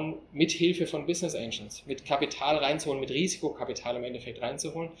aufzubauen mit Hilfe von Business Angels, mit Kapital reinzuholen, mit Risikokapital im Endeffekt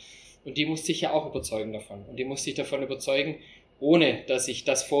reinzuholen. Und die musste ich ja auch überzeugen davon. Und die musste ich davon überzeugen, ohne dass ich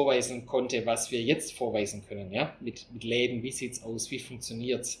das vorweisen konnte, was wir jetzt vorweisen können. Ja? Mit Läden, wie sieht es aus, wie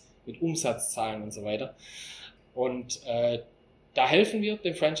funktioniert es, mit Umsatzzahlen und so weiter. Und da helfen wir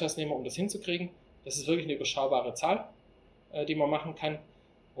dem Franchise-Nehmer, um das hinzukriegen. Das ist wirklich eine überschaubare Zahl, die man machen kann.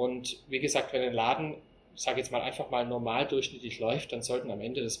 Und wie gesagt, wenn ein Laden, ich sage jetzt mal einfach mal normal durchschnittlich läuft, dann sollten am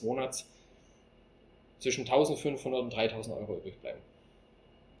Ende des Monats zwischen 1.500 und 3.000 Euro übrig bleiben.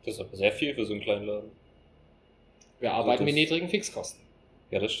 Das ist aber sehr viel für so einen kleinen Laden. Wir arbeiten mit niedrigen Fixkosten.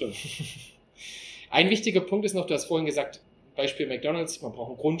 Ja, das stimmt. Ein wichtiger Punkt ist noch, du hast vorhin gesagt, Beispiel McDonald's, man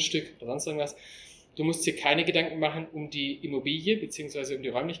braucht ein Grundstück oder sonst irgendwas. Du musst dir keine Gedanken machen um die Immobilie bzw. um die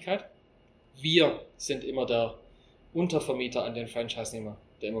Räumlichkeit. Wir sind immer der Untervermieter an den Franchise-Nehmer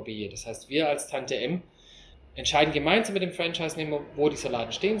der Immobilie. Das heißt, wir als Tante M entscheiden gemeinsam mit dem Franchise-Nehmer, wo dieser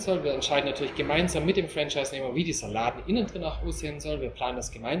Laden stehen soll. Wir entscheiden natürlich gemeinsam mit dem Franchise-Nehmer, wie dieser Laden innen drin auch aussehen soll. Wir planen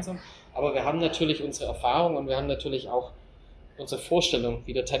das gemeinsam. Aber wir haben natürlich unsere Erfahrung und wir haben natürlich auch unsere Vorstellung,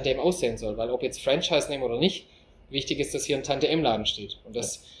 wie der Tante M aussehen soll. Weil ob jetzt Franchise-Nehmer oder nicht, wichtig ist, dass hier ein Tante M-Laden steht. Und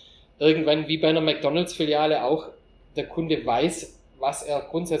dass irgendwann, wie bei einer McDonalds-Filiale auch, der Kunde weiß, was er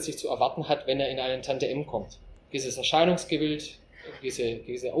grundsätzlich zu erwarten hat, wenn er in einen Tante M kommt. Dieses Erscheinungsgebild,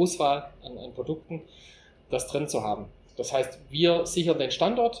 diese Auswahl an Produkten, das drin zu haben. Das heißt, wir sichern den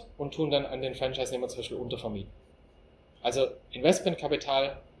Standort und tun dann an den Franchise-Nehmer zum Beispiel untervermieten. Also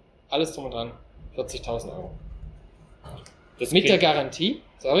Investmentkapital, alles drum und dran, 40.000 Euro. Mit der Garantie,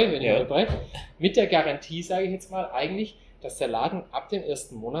 mit der Garantie sage ich jetzt mal eigentlich, dass der Laden ab dem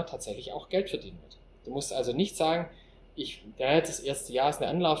ersten Monat tatsächlich auch Geld verdienen wird. Du musst also nicht sagen, das erste Jahr ist eine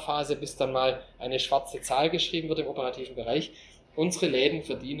Anlaufphase, bis dann mal eine schwarze Zahl geschrieben wird im operativen Bereich. Unsere Läden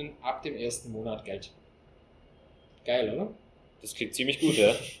verdienen ab dem ersten Monat Geld. Geil, oder? Das klingt ziemlich gut,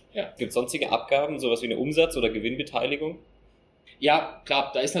 ja. Ja. Gibt es sonstige Abgaben, sowas wie eine Umsatz- oder Gewinnbeteiligung? Ja, klar,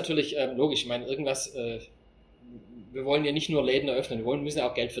 da ist natürlich logisch. Ich meine, irgendwas, wir wollen ja nicht nur Läden eröffnen, wir müssen ja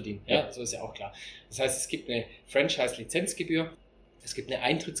auch Geld verdienen. Ja, so ist ja auch klar. Das heißt, es gibt eine Franchise-Lizenzgebühr, es gibt eine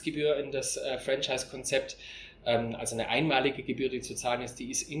Eintrittsgebühr in das Franchise-Konzept, also eine einmalige Gebühr, die zu zahlen ist,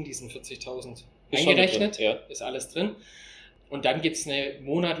 die ist in diesen 40.000 eingerechnet, drin, ja. Ist alles drin. Und dann gibt es eine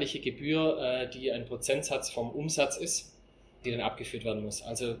monatliche Gebühr, die ein Prozentsatz vom Umsatz ist, die dann abgeführt werden muss.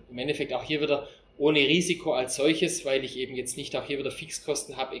 Also im Endeffekt auch hier wieder ohne Risiko als solches, weil ich eben jetzt nicht auch hier wieder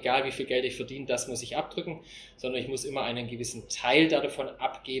Fixkosten habe, egal wie viel Geld ich verdiene, das muss ich abdrücken, sondern ich muss immer einen gewissen Teil davon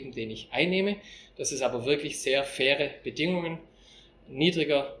abgeben, den ich einnehme. Das ist aber wirklich sehr faire Bedingungen,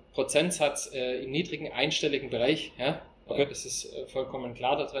 niedriger Prozentsatz im niedrigen einstelligen Bereich, ja, okay. Das ist vollkommen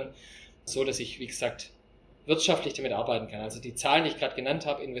klar da drin, so dass ich, wie gesagt, wirtschaftlich damit arbeiten kann. Also die Zahlen, die ich gerade genannt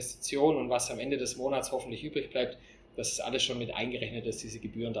habe, Investitionen und was am Ende des Monats hoffentlich übrig bleibt, das ist alles schon mit eingerechnet, dass diese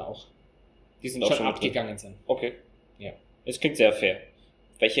Gebühren da auch die sind auch schon abgegangen sind. Okay. Ja. Das klingt sehr fair.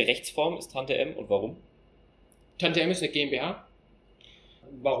 Welche Rechtsform ist Tante M und warum? Tante M ist eine GmbH.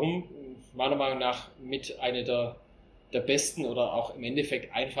 Warum? Meiner Meinung nach mit einer der besten oder auch im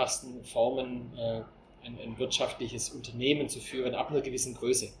Endeffekt einfachsten Formen, ein wirtschaftliches Unternehmen zu führen, ab einer gewissen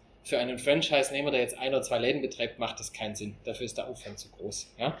Größe. Für einen Franchise-Nehmer, der jetzt 1 oder 2 Läden betreibt, macht das keinen Sinn. Dafür ist der Aufwand zu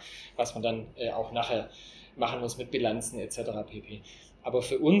groß. Ja? Was man dann auch nachher machen muss mit Bilanzen etc. pp. Aber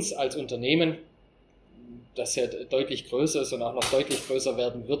für uns als Unternehmen, das ja deutlich größer ist und auch noch deutlich größer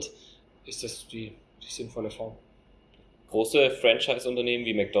werden wird, ist das die sinnvolle Form. Große Franchise-Unternehmen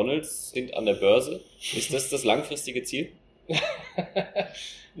wie McDonald's sind an der Börse. Ist das langfristige Ziel?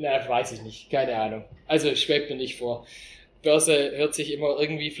 Na, weiß ich nicht. Keine Ahnung. Also schwebt mir nicht vor. Börse hört sich immer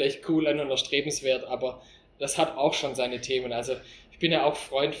irgendwie vielleicht cool an und erstrebenswert, aber das hat auch schon seine Themen. Also ich bin ja auch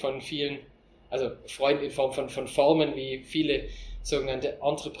Freund von vielen, also Freund in Form von Formen, wie viele sogenannte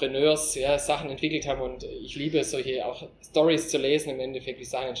Entrepreneurs Sachen entwickelt haben, und ich liebe solche auch Stories zu lesen, im Endeffekt, wie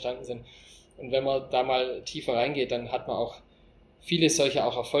Sachen entstanden sind. Und wenn man da mal tiefer reingeht, dann hat man auch viele solcher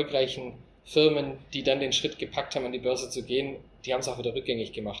auch erfolgreichen Firmen, die dann den Schritt gepackt haben, an die Börse zu gehen, die haben es auch wieder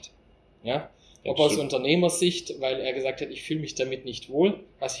rückgängig gemacht. Ja? Ob aus Unternehmersicht, weil er gesagt hat, ich fühle mich damit nicht wohl,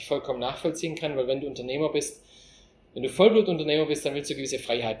 was ich vollkommen nachvollziehen kann, weil wenn du Unternehmer bist, wenn du Vollblutunternehmer bist, dann willst du gewisse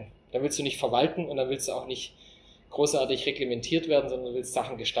Freiheiten. Dann willst du nicht verwalten und dann willst du auch nicht großartig reglementiert werden, sondern du willst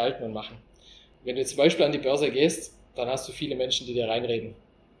Sachen gestalten und machen. Wenn du zum Beispiel an die Börse gehst, dann hast du viele Menschen, die dir reinreden.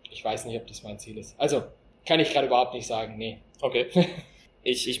 Ich weiß nicht, ob das mein Ziel ist. Also, kann ich gerade überhaupt nicht sagen, nee. Okay.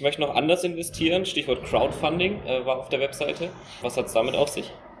 Ich möchte noch anders investieren. Stichwort Crowdfunding war auf der Webseite. Was hat es damit auf sich?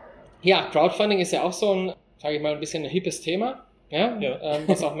 Ja, Crowdfunding ist ja auch so ein, sage ich mal, ein bisschen ein hippes Thema,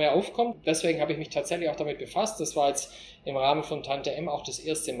 was auch mehr aufkommt. Deswegen habe ich mich tatsächlich auch damit befasst. Das war jetzt im Rahmen von Tante M auch das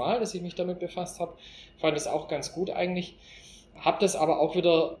erste Mal, dass ich mich damit befasst habe. Fand das auch ganz gut eigentlich. Habe das aber auch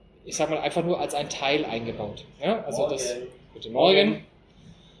wieder, ich sag mal, einfach nur als ein Teil eingebaut. Ja, also Guten Morgen.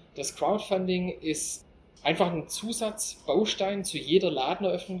 Das Crowdfunding ist einfach ein Zusatzbaustein zu jeder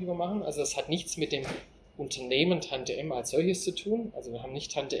Ladeneröffnung, die wir machen. Also das hat nichts mit dem Unternehmen Tante M als solches zu tun. Also wir haben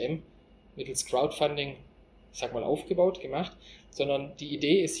nicht Tante M mittels Crowdfunding, ich sag mal, aufgebaut, gemacht, sondern die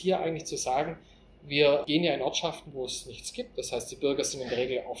Idee ist hier eigentlich zu sagen, wir gehen ja in Ortschaften, wo es nichts gibt. Das heißt, die Bürger sind in der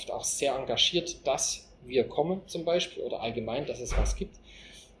Regel oft auch sehr engagiert, dass wir kommen zum Beispiel oder allgemein, dass es was gibt.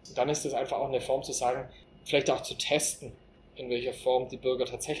 Und dann ist es einfach auch eine Form zu sagen, vielleicht auch zu testen, in welcher Form die Bürger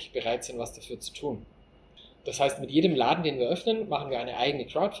tatsächlich bereit sind, was dafür zu tun. Das heißt, mit jedem Laden, den wir öffnen, machen wir eine eigene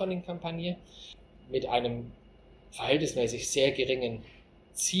Crowdfunding-Kampagne mit einem verhältnismäßig sehr geringen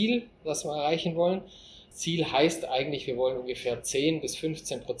Ziel, das wir erreichen wollen. Ziel heißt eigentlich, wir wollen ungefähr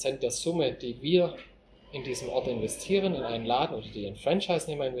 10-15% der Summe, die wir in diesem Ort investieren, in einen Laden oder die ein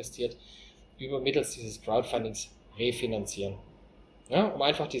Franchise-Nehmer investiert, mittels dieses Crowdfundings refinanzieren. Ja, um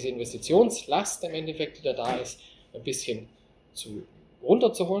einfach diese Investitionslast im Endeffekt, die da ist, ein bisschen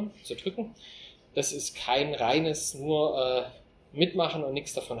runterzuholen, zu drücken. Das ist kein reines nur mitmachen und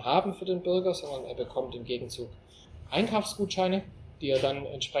nichts davon haben für den Bürger, sondern er bekommt im Gegenzug Einkaufsgutscheine, die er dann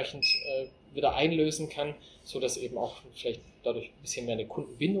entsprechend wieder einlösen kann, sodass eben auch vielleicht dadurch ein bisschen mehr eine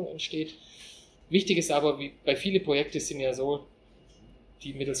Kundenbindung entsteht. Wichtig ist aber, wie bei vielen Projekten sind ja so,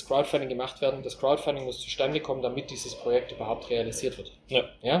 die mittels Crowdfunding gemacht werden, das Crowdfunding muss zustande kommen, damit dieses Projekt überhaupt realisiert wird.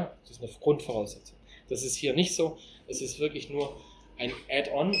 Ja, das ist eine Grundvoraussetzung. Das ist hier nicht so. Es ist wirklich nur ein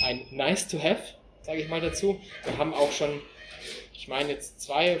Add-on, ein Nice-to-have, sage ich mal dazu. Wir haben auch schon, ich meine jetzt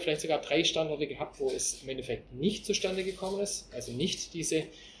 2, vielleicht sogar 3 Standorte gehabt, wo es im Endeffekt nicht zustande gekommen ist, also nicht diese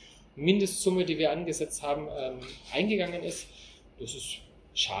Mindestsumme, die wir angesetzt haben, eingegangen ist. Das ist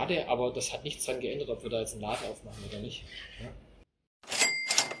schade, aber das hat nichts daran geändert, ob wir da jetzt einen Laden aufmachen oder nicht. Ja.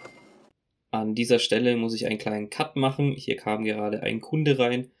 An dieser Stelle muss ich einen kleinen Cut machen. Hier kam gerade ein Kunde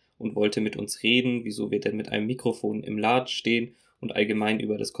rein und wollte mit uns reden, wieso wir denn mit einem Mikrofon im Laden stehen und allgemein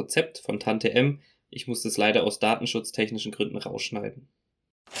über das Konzept von Tante M. Ich muss das leider aus datenschutztechnischen Gründen rausschneiden.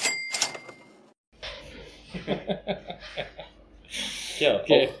 Ja,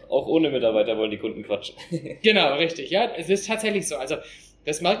 okay. Auch ohne Mitarbeiter wollen die Kunden quatschen. Genau, richtig. Ja, es ist tatsächlich so. Also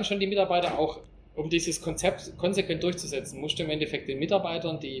das merken schon die Mitarbeiter auch. Um dieses Konzept konsequent durchzusetzen, musst du im Endeffekt den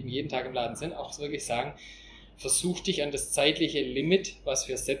Mitarbeitern, die eben jeden Tag im Laden sind, auch wirklich sagen, versuch dich an das zeitliche Limit, was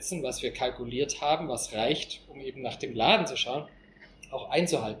wir setzen, was wir kalkuliert haben, was reicht, um eben nach dem Laden zu schauen, auch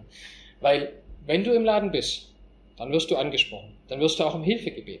einzuhalten. Weil wenn du im Laden bist, dann wirst du angesprochen, dann wirst du auch um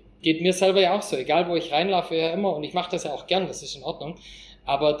Hilfe gebeten. Geht mir selber ja auch so, egal wo ich reinlaufe, ja immer, und ich mache das ja auch gern, das ist in Ordnung.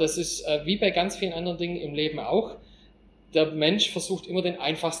 Aber das ist wie bei ganz vielen anderen Dingen im Leben auch, der Mensch versucht immer den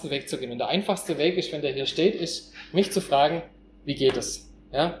einfachsten Weg zu gehen. Und der einfachste Weg ist, wenn der hier steht, ist, mich zu fragen, wie geht es?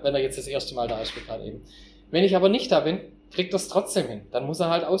 Ja, wenn er jetzt das erste Mal da ist, wie gerade eben. Wenn ich aber nicht da bin, kriegt er es trotzdem hin. Dann muss er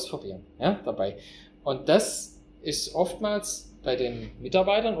halt ausprobieren, ja, dabei. Und das ist oftmals bei den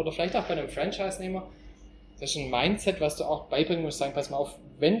Mitarbeitern oder vielleicht auch bei einem Franchise-Nehmer, das ist ein Mindset, was du auch beibringen musst, sagen, pass mal auf,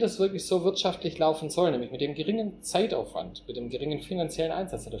 wenn das wirklich so wirtschaftlich laufen soll, nämlich mit dem geringen Zeitaufwand, mit dem geringen finanziellen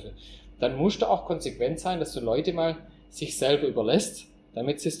Einsatz dafür, dann musst du auch konsequent sein, dass du Leute mal sich selber überlässt,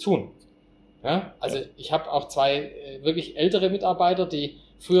 damit sie es tun. Ja? Also ich habe auch 2 wirklich ältere Mitarbeiter, die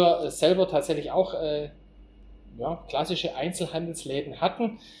früher selber tatsächlich auch klassische Einzelhandelsläden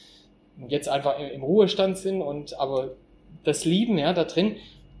hatten und jetzt einfach im Ruhestand sind und aber das lieben, ja, da drin.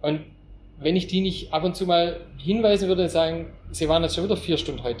 Und wenn ich die nicht ab und zu mal hinweisen würde und sagen, sie waren jetzt schon wieder 4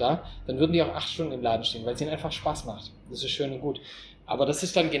 Stunden heute da, dann würden die auch 8 Stunden im Laden stehen, weil es ihnen einfach Spaß macht. Das ist schön und gut. Aber das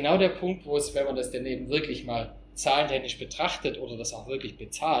ist dann genau der Punkt, wo es, wenn man das dann eben wirklich mal zahlentechnisch betrachtet oder das auch wirklich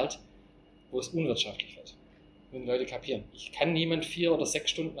bezahlt, wo es unwirtschaftlich wird. Wenn die Leute kapieren. Ich kann niemand 4 oder 6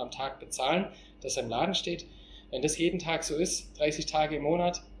 Stunden am Tag bezahlen, dass er im Laden steht. Wenn das jeden Tag so ist, 30 Tage im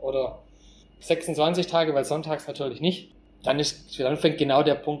Monat oder 26 Tage, weil sonntags natürlich nicht, dann fängt genau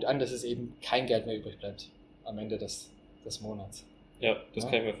der Punkt an, dass es eben kein Geld mehr übrig bleibt am Ende des Monats. Ja, das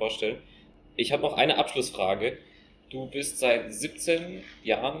kann ich mir vorstellen. Ich habe noch eine Abschlussfrage. Du bist seit 17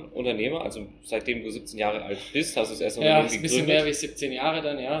 Jahren Unternehmer, also seitdem du 17 Jahre alt bist, hast du es erst Unternehmen gegründet. Ja, ein bisschen mehr wie 17 Jahre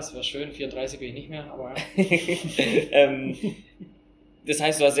dann, ja, es war schön, 34 bin ich nicht mehr, aber ja. Das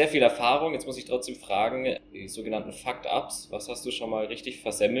heißt, du hast sehr viel Erfahrung, jetzt muss ich trotzdem fragen, die sogenannten Fuck-Ups, was hast du schon mal richtig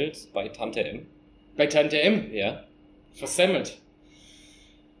versemmelt bei Tante M? Bei Tante M? Ja. Versemmelt?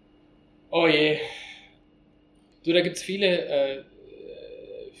 Oh je. Du, da gibt es viele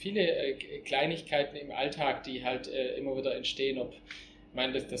Kleinigkeiten im Alltag, die halt immer wieder entstehen. Ich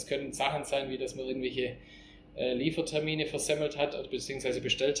meine, das können Sachen sein, wie dass man irgendwelche Liefertermine versemmelt hat, beziehungsweise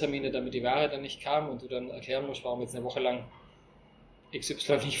Bestelltermine, damit die Ware dann nicht kam und du dann erklären musst, warum jetzt eine Woche lang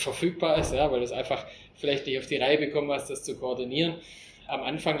XY nicht verfügbar ist, ja, weil du es einfach vielleicht nicht auf die Reihe bekommen hast, das zu koordinieren. Am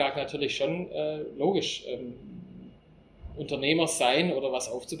Anfang lag natürlich schon logisch, Unternehmer sein oder was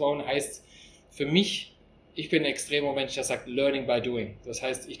aufzubauen heißt für mich, ich bin ein extremer Mensch, der sagt Learning by Doing. Das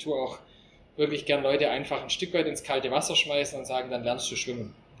heißt, ich tue auch wirklich gern Leute einfach ein Stück weit ins kalte Wasser schmeißen und sagen, dann lernst du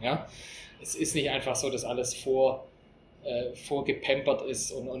schwimmen. Ja? Es ist nicht einfach so, dass alles vorgepampert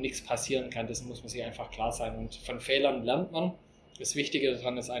ist und nichts passieren kann. Das muss man sich einfach klar sein. Und von Fehlern lernt man. Das Wichtige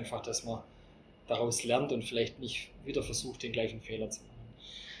daran ist einfach, dass man daraus lernt und vielleicht nicht wieder versucht, den gleichen Fehler zu machen.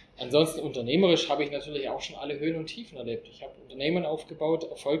 Ansonsten unternehmerisch habe ich natürlich auch schon alle Höhen und Tiefen erlebt. Ich habe Unternehmen aufgebaut,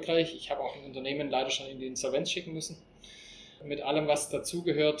 erfolgreich. Ich habe auch ein Unternehmen leider schon in die Insolvenz schicken müssen. Mit allem, was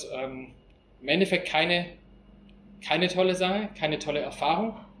dazugehört. Im Endeffekt keine tolle Sache, keine tolle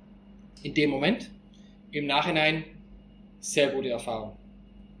Erfahrung. In dem Moment. Im Nachhinein sehr gute Erfahrung.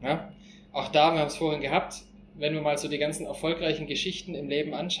 Ja? Auch da, wir haben es vorhin gehabt, wenn wir mal so die ganzen erfolgreichen Geschichten im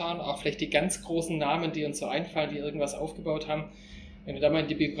Leben anschauen, auch vielleicht die ganz großen Namen, die uns so einfallen, die irgendwas aufgebaut haben, wenn du da mal in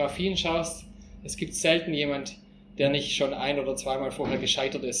die Biografien schaust, es gibt selten jemand, der nicht schon 1- oder 2-mal vorher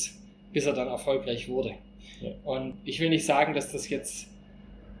gescheitert ist, bis er dann erfolgreich wurde. Ja. Und ich will nicht sagen, dass das jetzt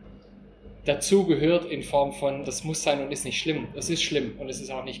dazu gehört in Form von, das muss sein und ist nicht schlimm. Es ist schlimm und es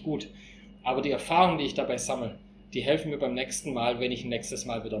ist auch nicht gut. Aber die Erfahrungen, die ich dabei sammle, die helfen mir beim nächsten Mal, wenn ich ein nächstes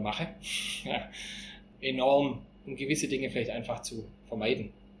Mal wieder mache, ja, enorm, um gewisse Dinge vielleicht einfach zu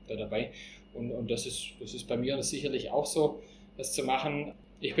vermeiden dabei. Und das ist bei mir sicherlich auch so, das zu machen.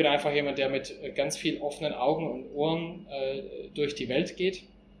 Ich bin einfach jemand, der mit ganz viel offenen Augen und Ohren durch die Welt geht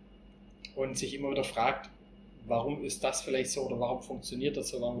und sich immer wieder fragt, warum ist das vielleicht so oder warum funktioniert das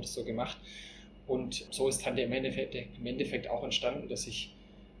so, warum wird das so gemacht. Und so ist Tante im Endeffekt auch entstanden, dass ich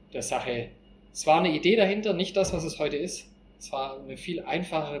der Sache, es war eine Idee dahinter, nicht das, was es heute ist. Es war eine viel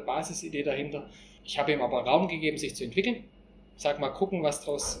einfachere Basisidee dahinter. Ich habe ihm aber Raum gegeben, sich zu entwickeln. Sag mal, gucken, was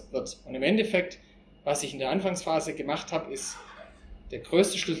draus wird. Und im Endeffekt, was ich in der Anfangsphase gemacht habe, ist, der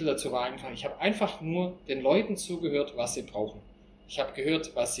größte Schlüssel dazu war einfach, ich habe einfach nur den Leuten zugehört, was sie brauchen. Ich habe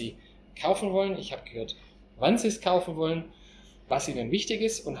gehört, was sie kaufen wollen. Ich habe gehört, wann sie es kaufen wollen, was ihnen wichtig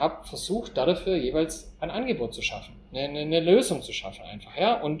ist und habe versucht, dafür jeweils ein Angebot zu schaffen, eine Lösung zu schaffen einfach,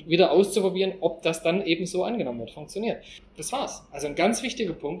 ja, und wieder auszuprobieren, ob das dann eben so angenommen wird, funktioniert. Das war's. Also ein ganz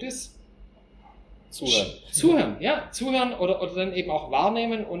wichtiger Punkt ist, Zuhören, ja, zuhören oder dann eben auch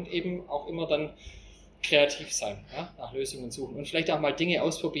wahrnehmen und eben auch immer dann kreativ sein, ja? Nach Lösungen suchen und vielleicht auch mal Dinge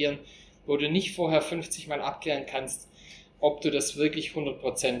ausprobieren, wo du nicht vorher 50 Mal abklären kannst, ob du das wirklich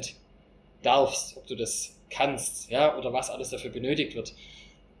 100% darfst, ob du das kannst, ja, oder was alles dafür benötigt wird.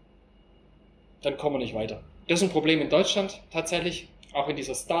 Dann kommen wir nicht weiter. Das ist ein Problem in Deutschland tatsächlich, auch in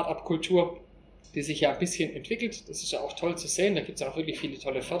dieser Start-up-Kultur, die sich ja ein bisschen entwickelt. Das ist ja auch toll zu sehen, da gibt es auch wirklich viele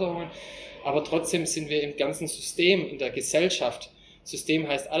tolle Förderungen, aber trotzdem sind wir im ganzen System, in der Gesellschaft, System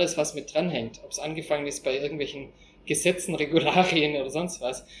heißt alles, was mit dranhängt, ob es angefangen ist bei irgendwelchen Gesetzen, Regularien oder sonst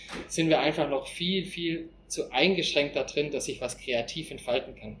was, sind wir einfach noch viel, viel zu eingeschränkt da drin, dass sich was kreativ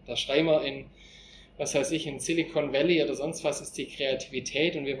entfalten kann. Da schreiben wir in, was weiß ich, in Silicon Valley oder sonst was ist die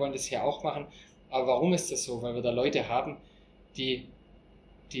Kreativität und wir wollen das hier auch machen. Aber warum ist das so? Weil wir da Leute haben, die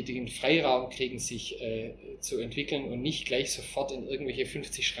den Freiraum kriegen, sich zu entwickeln und nicht gleich sofort in irgendwelche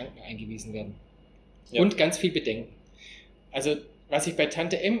 50 Schranken eingewiesen werden. Ja. Und ganz viel Bedenken. Also was ich bei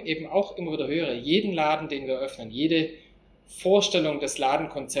Tante M eben auch immer wieder höre, jeden Laden, den wir öffnen, jede Vorstellung des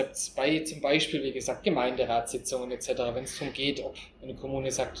Ladenkonzepts bei zum Beispiel, wie gesagt, Gemeinderatssitzungen etc., wenn es darum geht, ob eine Kommune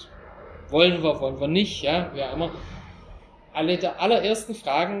sagt, wollen wir nicht, ja, wer immer. Alle der allerersten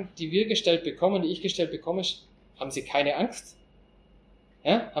Fragen, die wir gestellt bekommen, die ich gestellt bekomme, ist, haben Sie keine Angst?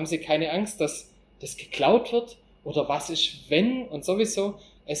 Ja, haben Sie keine Angst, dass das geklaut wird? Oder was ist, wenn? Und sowieso,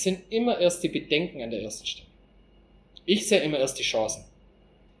 es sind immer erst die Bedenken an der ersten Stelle. Ich sehe immer erst die Chancen.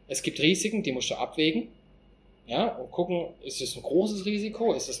 Es gibt Risiken, die musst du abwägen. Ja, und gucken, ist es ein großes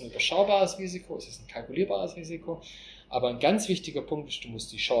Risiko? Ist es ein überschaubares Risiko? Ist es ein kalkulierbares Risiko? Aber ein ganz wichtiger Punkt ist, du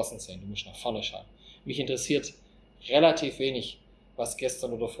musst die Chancen sehen. Du musst nach vorne schauen. Mich interessiert relativ wenig, was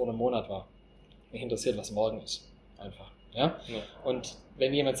gestern oder vor einem Monat war. Mich interessiert, was morgen ist. Einfach. Ja? Ja. Und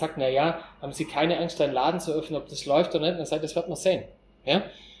wenn jemand sagt, naja, haben Sie keine Angst, deinen Laden zu öffnen, ob das läuft oder nicht, dann sagt, das wird man sehen. Ja?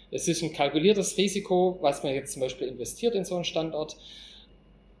 Es ist ein kalkuliertes Risiko, was man jetzt zum Beispiel investiert in so einen Standort.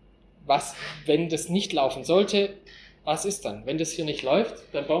 Was, wenn das nicht laufen sollte, was ist dann? Wenn das hier nicht läuft,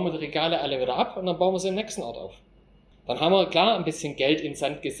 dann bauen wir die Regale alle wieder ab und dann bauen wir sie im nächsten Ort auf. Dann haben wir klar ein bisschen Geld in den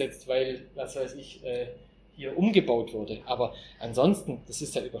Sand gesetzt, weil, was weiß ich, hier umgebaut wurde. Aber ansonsten, das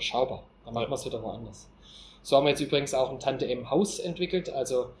ist ja überschaubar. Dann machen wir es wieder woanders. So haben wir jetzt übrigens auch ein Tante M Haus entwickelt,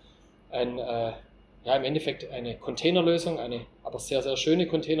 also im Endeffekt eine Containerlösung, eine aber sehr, sehr schöne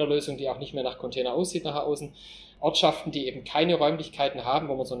Containerlösung, die auch nicht mehr nach Container aussieht nach außen. Ortschaften, die eben keine Räumlichkeiten haben,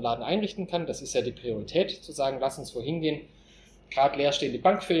 wo man so einen Laden einrichten kann. Das ist ja die Priorität, zu sagen, lass uns wohin gehen. Gerade leerstehende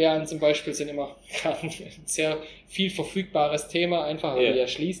Bankfilialen zum Beispiel sind immer gerade ein sehr viel verfügbares Thema, einfach weil wir ja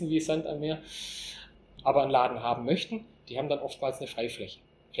schließen wie Sand am Meer. Aber einen Laden haben möchten, die haben dann oftmals eine Freifläche.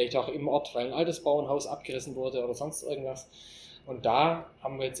 Vielleicht auch im Ort, weil ein altes Bauernhaus abgerissen wurde oder sonst irgendwas. Und da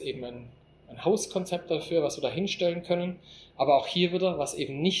haben wir jetzt eben ein Hauskonzept dafür, was wir da hinstellen können. Aber auch hier wieder, was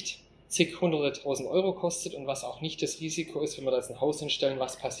eben nicht zig hunderte tausend Euro kostet und was auch nicht das Risiko ist, wenn wir da jetzt ein Haus hinstellen,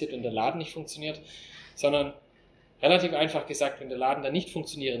 was passiert, wenn der Laden nicht funktioniert, sondern relativ einfach gesagt, wenn der Laden dann nicht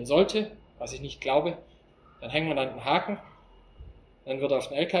funktionieren sollte, was ich nicht glaube, dann hängen wir dann einen Haken, dann wird er auf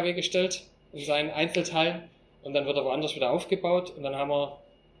den LKW gestellt in seinen Einzelteilen und dann wird er woanders wieder aufgebaut und dann haben wir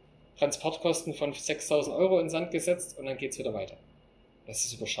Transportkosten von 6.000 Euro in den Sand gesetzt und dann geht es wieder weiter. Das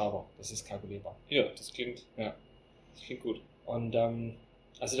ist überschaubar, das ist kalkulierbar. Ja, das klingt gut. Und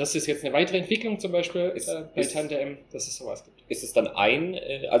also das ist jetzt eine weitere Entwicklung zum Beispiel bei Tante M, dass es sowas gibt. Ist es dann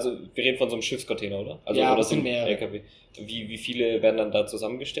also wir reden von so einem Schiffscontainer, oder? Also, ja, oder das sind mehrere. LKW. Wie viele werden dann da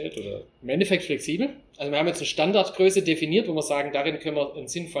zusammengestellt? Oder? Im Endeffekt flexibel. Also wir haben jetzt eine Standardgröße definiert, wo wir sagen, darin können wir einen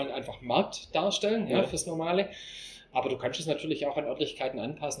sinnvollen einfach Markt darstellen, fürs Normale. Aber du kannst es natürlich auch an Örtlichkeiten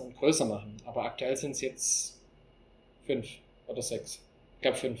anpassen und größer machen. Aber aktuell sind es jetzt 5 oder 6. Ich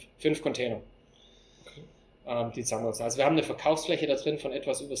glaube 5. 5 Container. Die sagen wir uns. Also wir haben eine Verkaufsfläche da drin von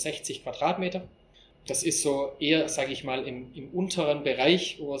etwas über 60 Quadratmeter. Das ist so eher, sage ich mal, im unteren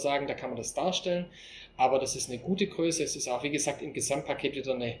Bereich, wo wir sagen, da kann man das darstellen. Aber das ist eine gute Größe. Es ist auch, wie gesagt, im Gesamtpaket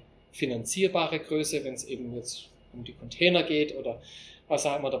wieder eine finanzierbare Größe, wenn es eben jetzt um die Container geht oder was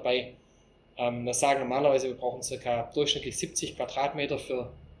auch immer dabei. Wir sagen normalerweise, wir brauchen ca. durchschnittlich 70 Quadratmeter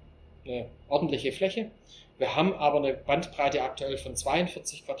für eine ordentliche Fläche. Wir haben aber eine Bandbreite aktuell von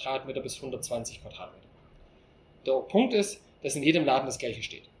 42 Quadratmeter bis 120 Quadratmeter. Der Punkt ist, dass in jedem Laden das Gleiche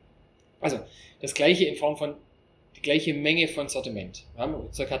steht. Also das Gleiche in Form von die gleiche Menge von Sortiment. Wir haben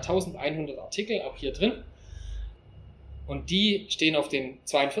ca. 1100 Artikel auch hier drin und die stehen auf den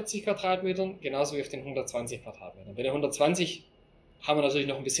 42 Quadratmetern genauso wie auf den 120 Quadratmetern. Bei den 120 haben wir natürlich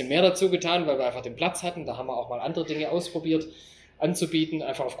noch ein bisschen mehr dazu getan, weil wir einfach den Platz hatten. Da haben wir auch mal andere Dinge ausprobiert anzubieten,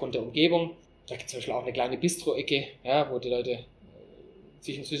 einfach aufgrund der Umgebung. Da gibt es zum Beispiel auch eine kleine Bistro-Ecke, wo die Leute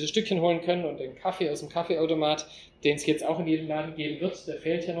sich ein süßes Stückchen holen können und den Kaffee aus dem Kaffeeautomat, den es jetzt auch in jedem Laden geben wird, der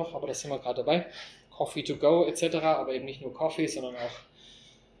fehlt hier noch, aber da sind wir gerade dabei. Coffee to go etc., aber eben nicht nur Coffee, sondern auch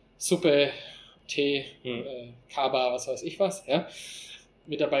Suppe T, Kaba, was weiß ich was, ja,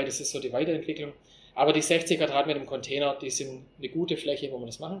 mit dabei. Das ist so die Weiterentwicklung. Aber die 60 Quadratmeter im Container, die sind eine gute Fläche, wo man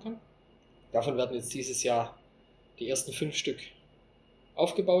das machen kann. Davon werden jetzt dieses Jahr die ersten 5 Stück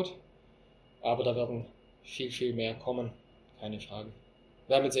aufgebaut. Aber da werden viel, viel mehr kommen. Keine Frage.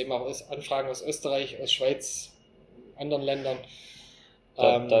 Wir haben jetzt eben auch Anfragen aus Österreich, aus Schweiz, anderen Ländern.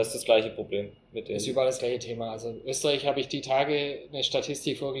 Da ist das gleiche Problem. Das ist überall das gleiche Thema. Also in Österreich habe ich die Tage eine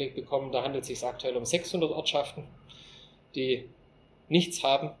Statistik vorgelegt bekommen, da handelt es sich aktuell um 600 Ortschaften, die nichts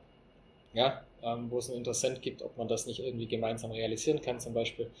haben, ja, wo es einen Interessent gibt, ob man das nicht irgendwie gemeinsam realisieren kann zum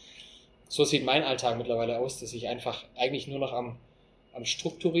Beispiel. So sieht mein Alltag mittlerweile aus, dass ich einfach eigentlich nur noch am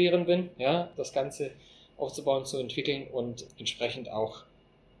Strukturieren bin, ja, das Ganze aufzubauen, zu entwickeln und entsprechend auch,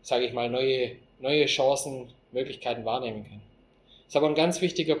 sage ich mal, neue Chancen, Möglichkeiten wahrnehmen kann. Das ist aber ein ganz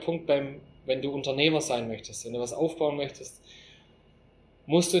wichtiger Punkt, wenn du Unternehmer sein möchtest, wenn du was aufbauen möchtest,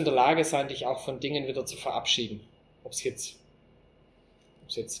 musst du in der Lage sein, dich auch von Dingen wieder zu verabschieden. Ob es jetzt,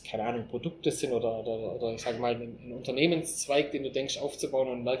 keine Ahnung, Produkte sind oder ich sage mal, ein Unternehmenszweig, den du denkst aufzubauen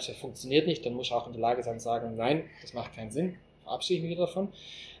und merkst, der funktioniert nicht, dann musst du auch in der Lage sein, sagen, nein, das macht keinen Sinn, verabschiede mich wieder davon.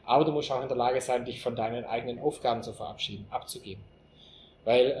 Aber du musst auch in der Lage sein, dich von deinen eigenen Aufgaben zu verabschieden, abzugeben.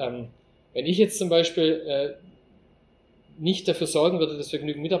 Weil, wenn ich jetzt zum Beispiel nicht dafür sorgen würde, dass wir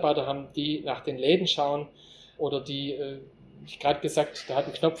genügend Mitarbeiter haben, die nach den Läden schauen oder die, ich gerade gesagt, da hat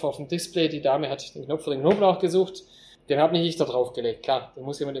einen Knopf auf dem Display, die Dame hat den Knopf für den Knoblauch gesucht, den habe nicht ich da drauf gelegt, klar, den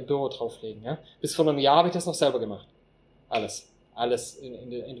muss jemand im Büro drauflegen. Ja? Bis vor einem Jahr habe ich das noch selber gemacht. Alles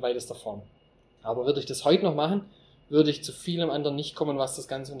in weitester Form. Aber würde ich das heute noch machen, würde ich zu vielem anderen nicht kommen, was das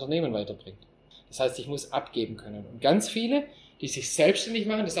ganze Unternehmen weiterbringt. Das heißt, ich muss abgeben können. Und ganz viele, die sich selbstständig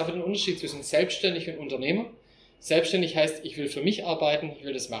machen, das ist einfach ein Unterschied zwischen selbstständig und Unternehmer. Selbstständig heißt, ich will für mich arbeiten, ich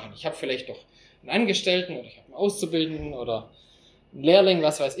will das machen. Ich habe vielleicht doch einen Angestellten oder ich habe einen Auszubildenden oder einen Lehrling,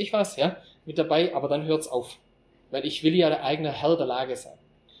 was weiß ich was, ja, mit dabei, aber dann hört es auf. Weil ich will ja der eigene Herr der Lage sein.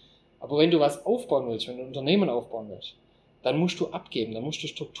 Aber wenn du was aufbauen willst, wenn du ein Unternehmen aufbauen willst, dann musst du abgeben, dann musst du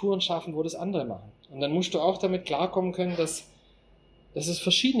Strukturen schaffen, wo das andere machen. Und dann musst du auch damit klarkommen können, dass es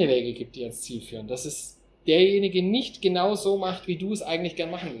verschiedene Wege gibt, die ans Ziel führen. Dass es derjenige nicht genau so macht, wie du es eigentlich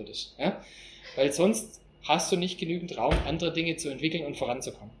gern machen würdest. Ja? Weil sonst hast du nicht genügend Raum, andere Dinge zu entwickeln und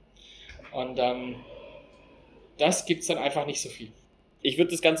voranzukommen. Und das gibt es dann einfach nicht so viel. Ich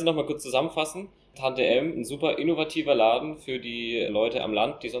würde das Ganze nochmal kurz zusammenfassen. Tante M, ein super innovativer Laden für die Leute am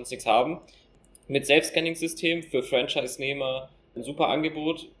Land, die sonst nichts haben. Mit Self-Scanning-System für Franchise-Nehmer ein super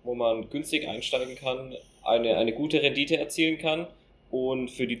Angebot, wo man günstig einsteigen kann, eine gute Rendite erzielen kann und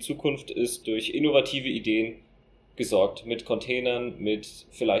für die Zukunft ist durch innovative Ideen gesorgt. Mit Containern, mit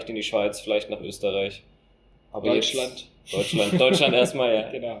vielleicht in die Schweiz, vielleicht nach Österreich. Aber Deutschland erstmal, ja.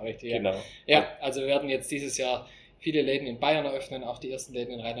 Genau, richtig. Genau. Ja, also wir werden jetzt dieses Jahr viele Läden in Bayern eröffnen, auch die ersten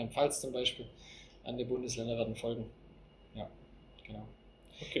Läden in Rheinland-Pfalz zum Beispiel. Andere Bundesländer werden folgen. Ja, genau.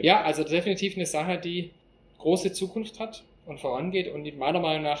 Okay. Ja, also definitiv eine Sache, die große Zukunft hat und vorangeht und meiner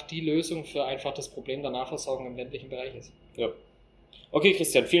Meinung nach die Lösung für einfach das Problem der Nahversorgung im ländlichen Bereich ist. Ja. Okay,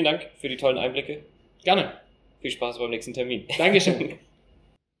 Christian, vielen Dank für die tollen Einblicke. Gerne. Viel Spaß beim nächsten Termin. Dankeschön.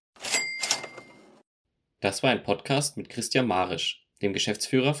 Das war ein Podcast mit Christian Marisch, dem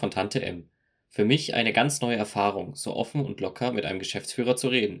Geschäftsführer von Tante M. Für mich eine ganz neue Erfahrung, so offen und locker mit einem Geschäftsführer zu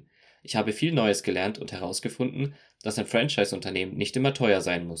reden. Ich habe viel Neues gelernt und herausgefunden, dass ein Franchise-Unternehmen nicht immer teuer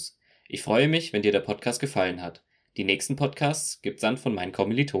sein muss. Ich freue mich, wenn dir der Podcast gefallen hat. Die nächsten Podcasts gibt's dann von meinen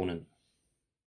Kommilitonen.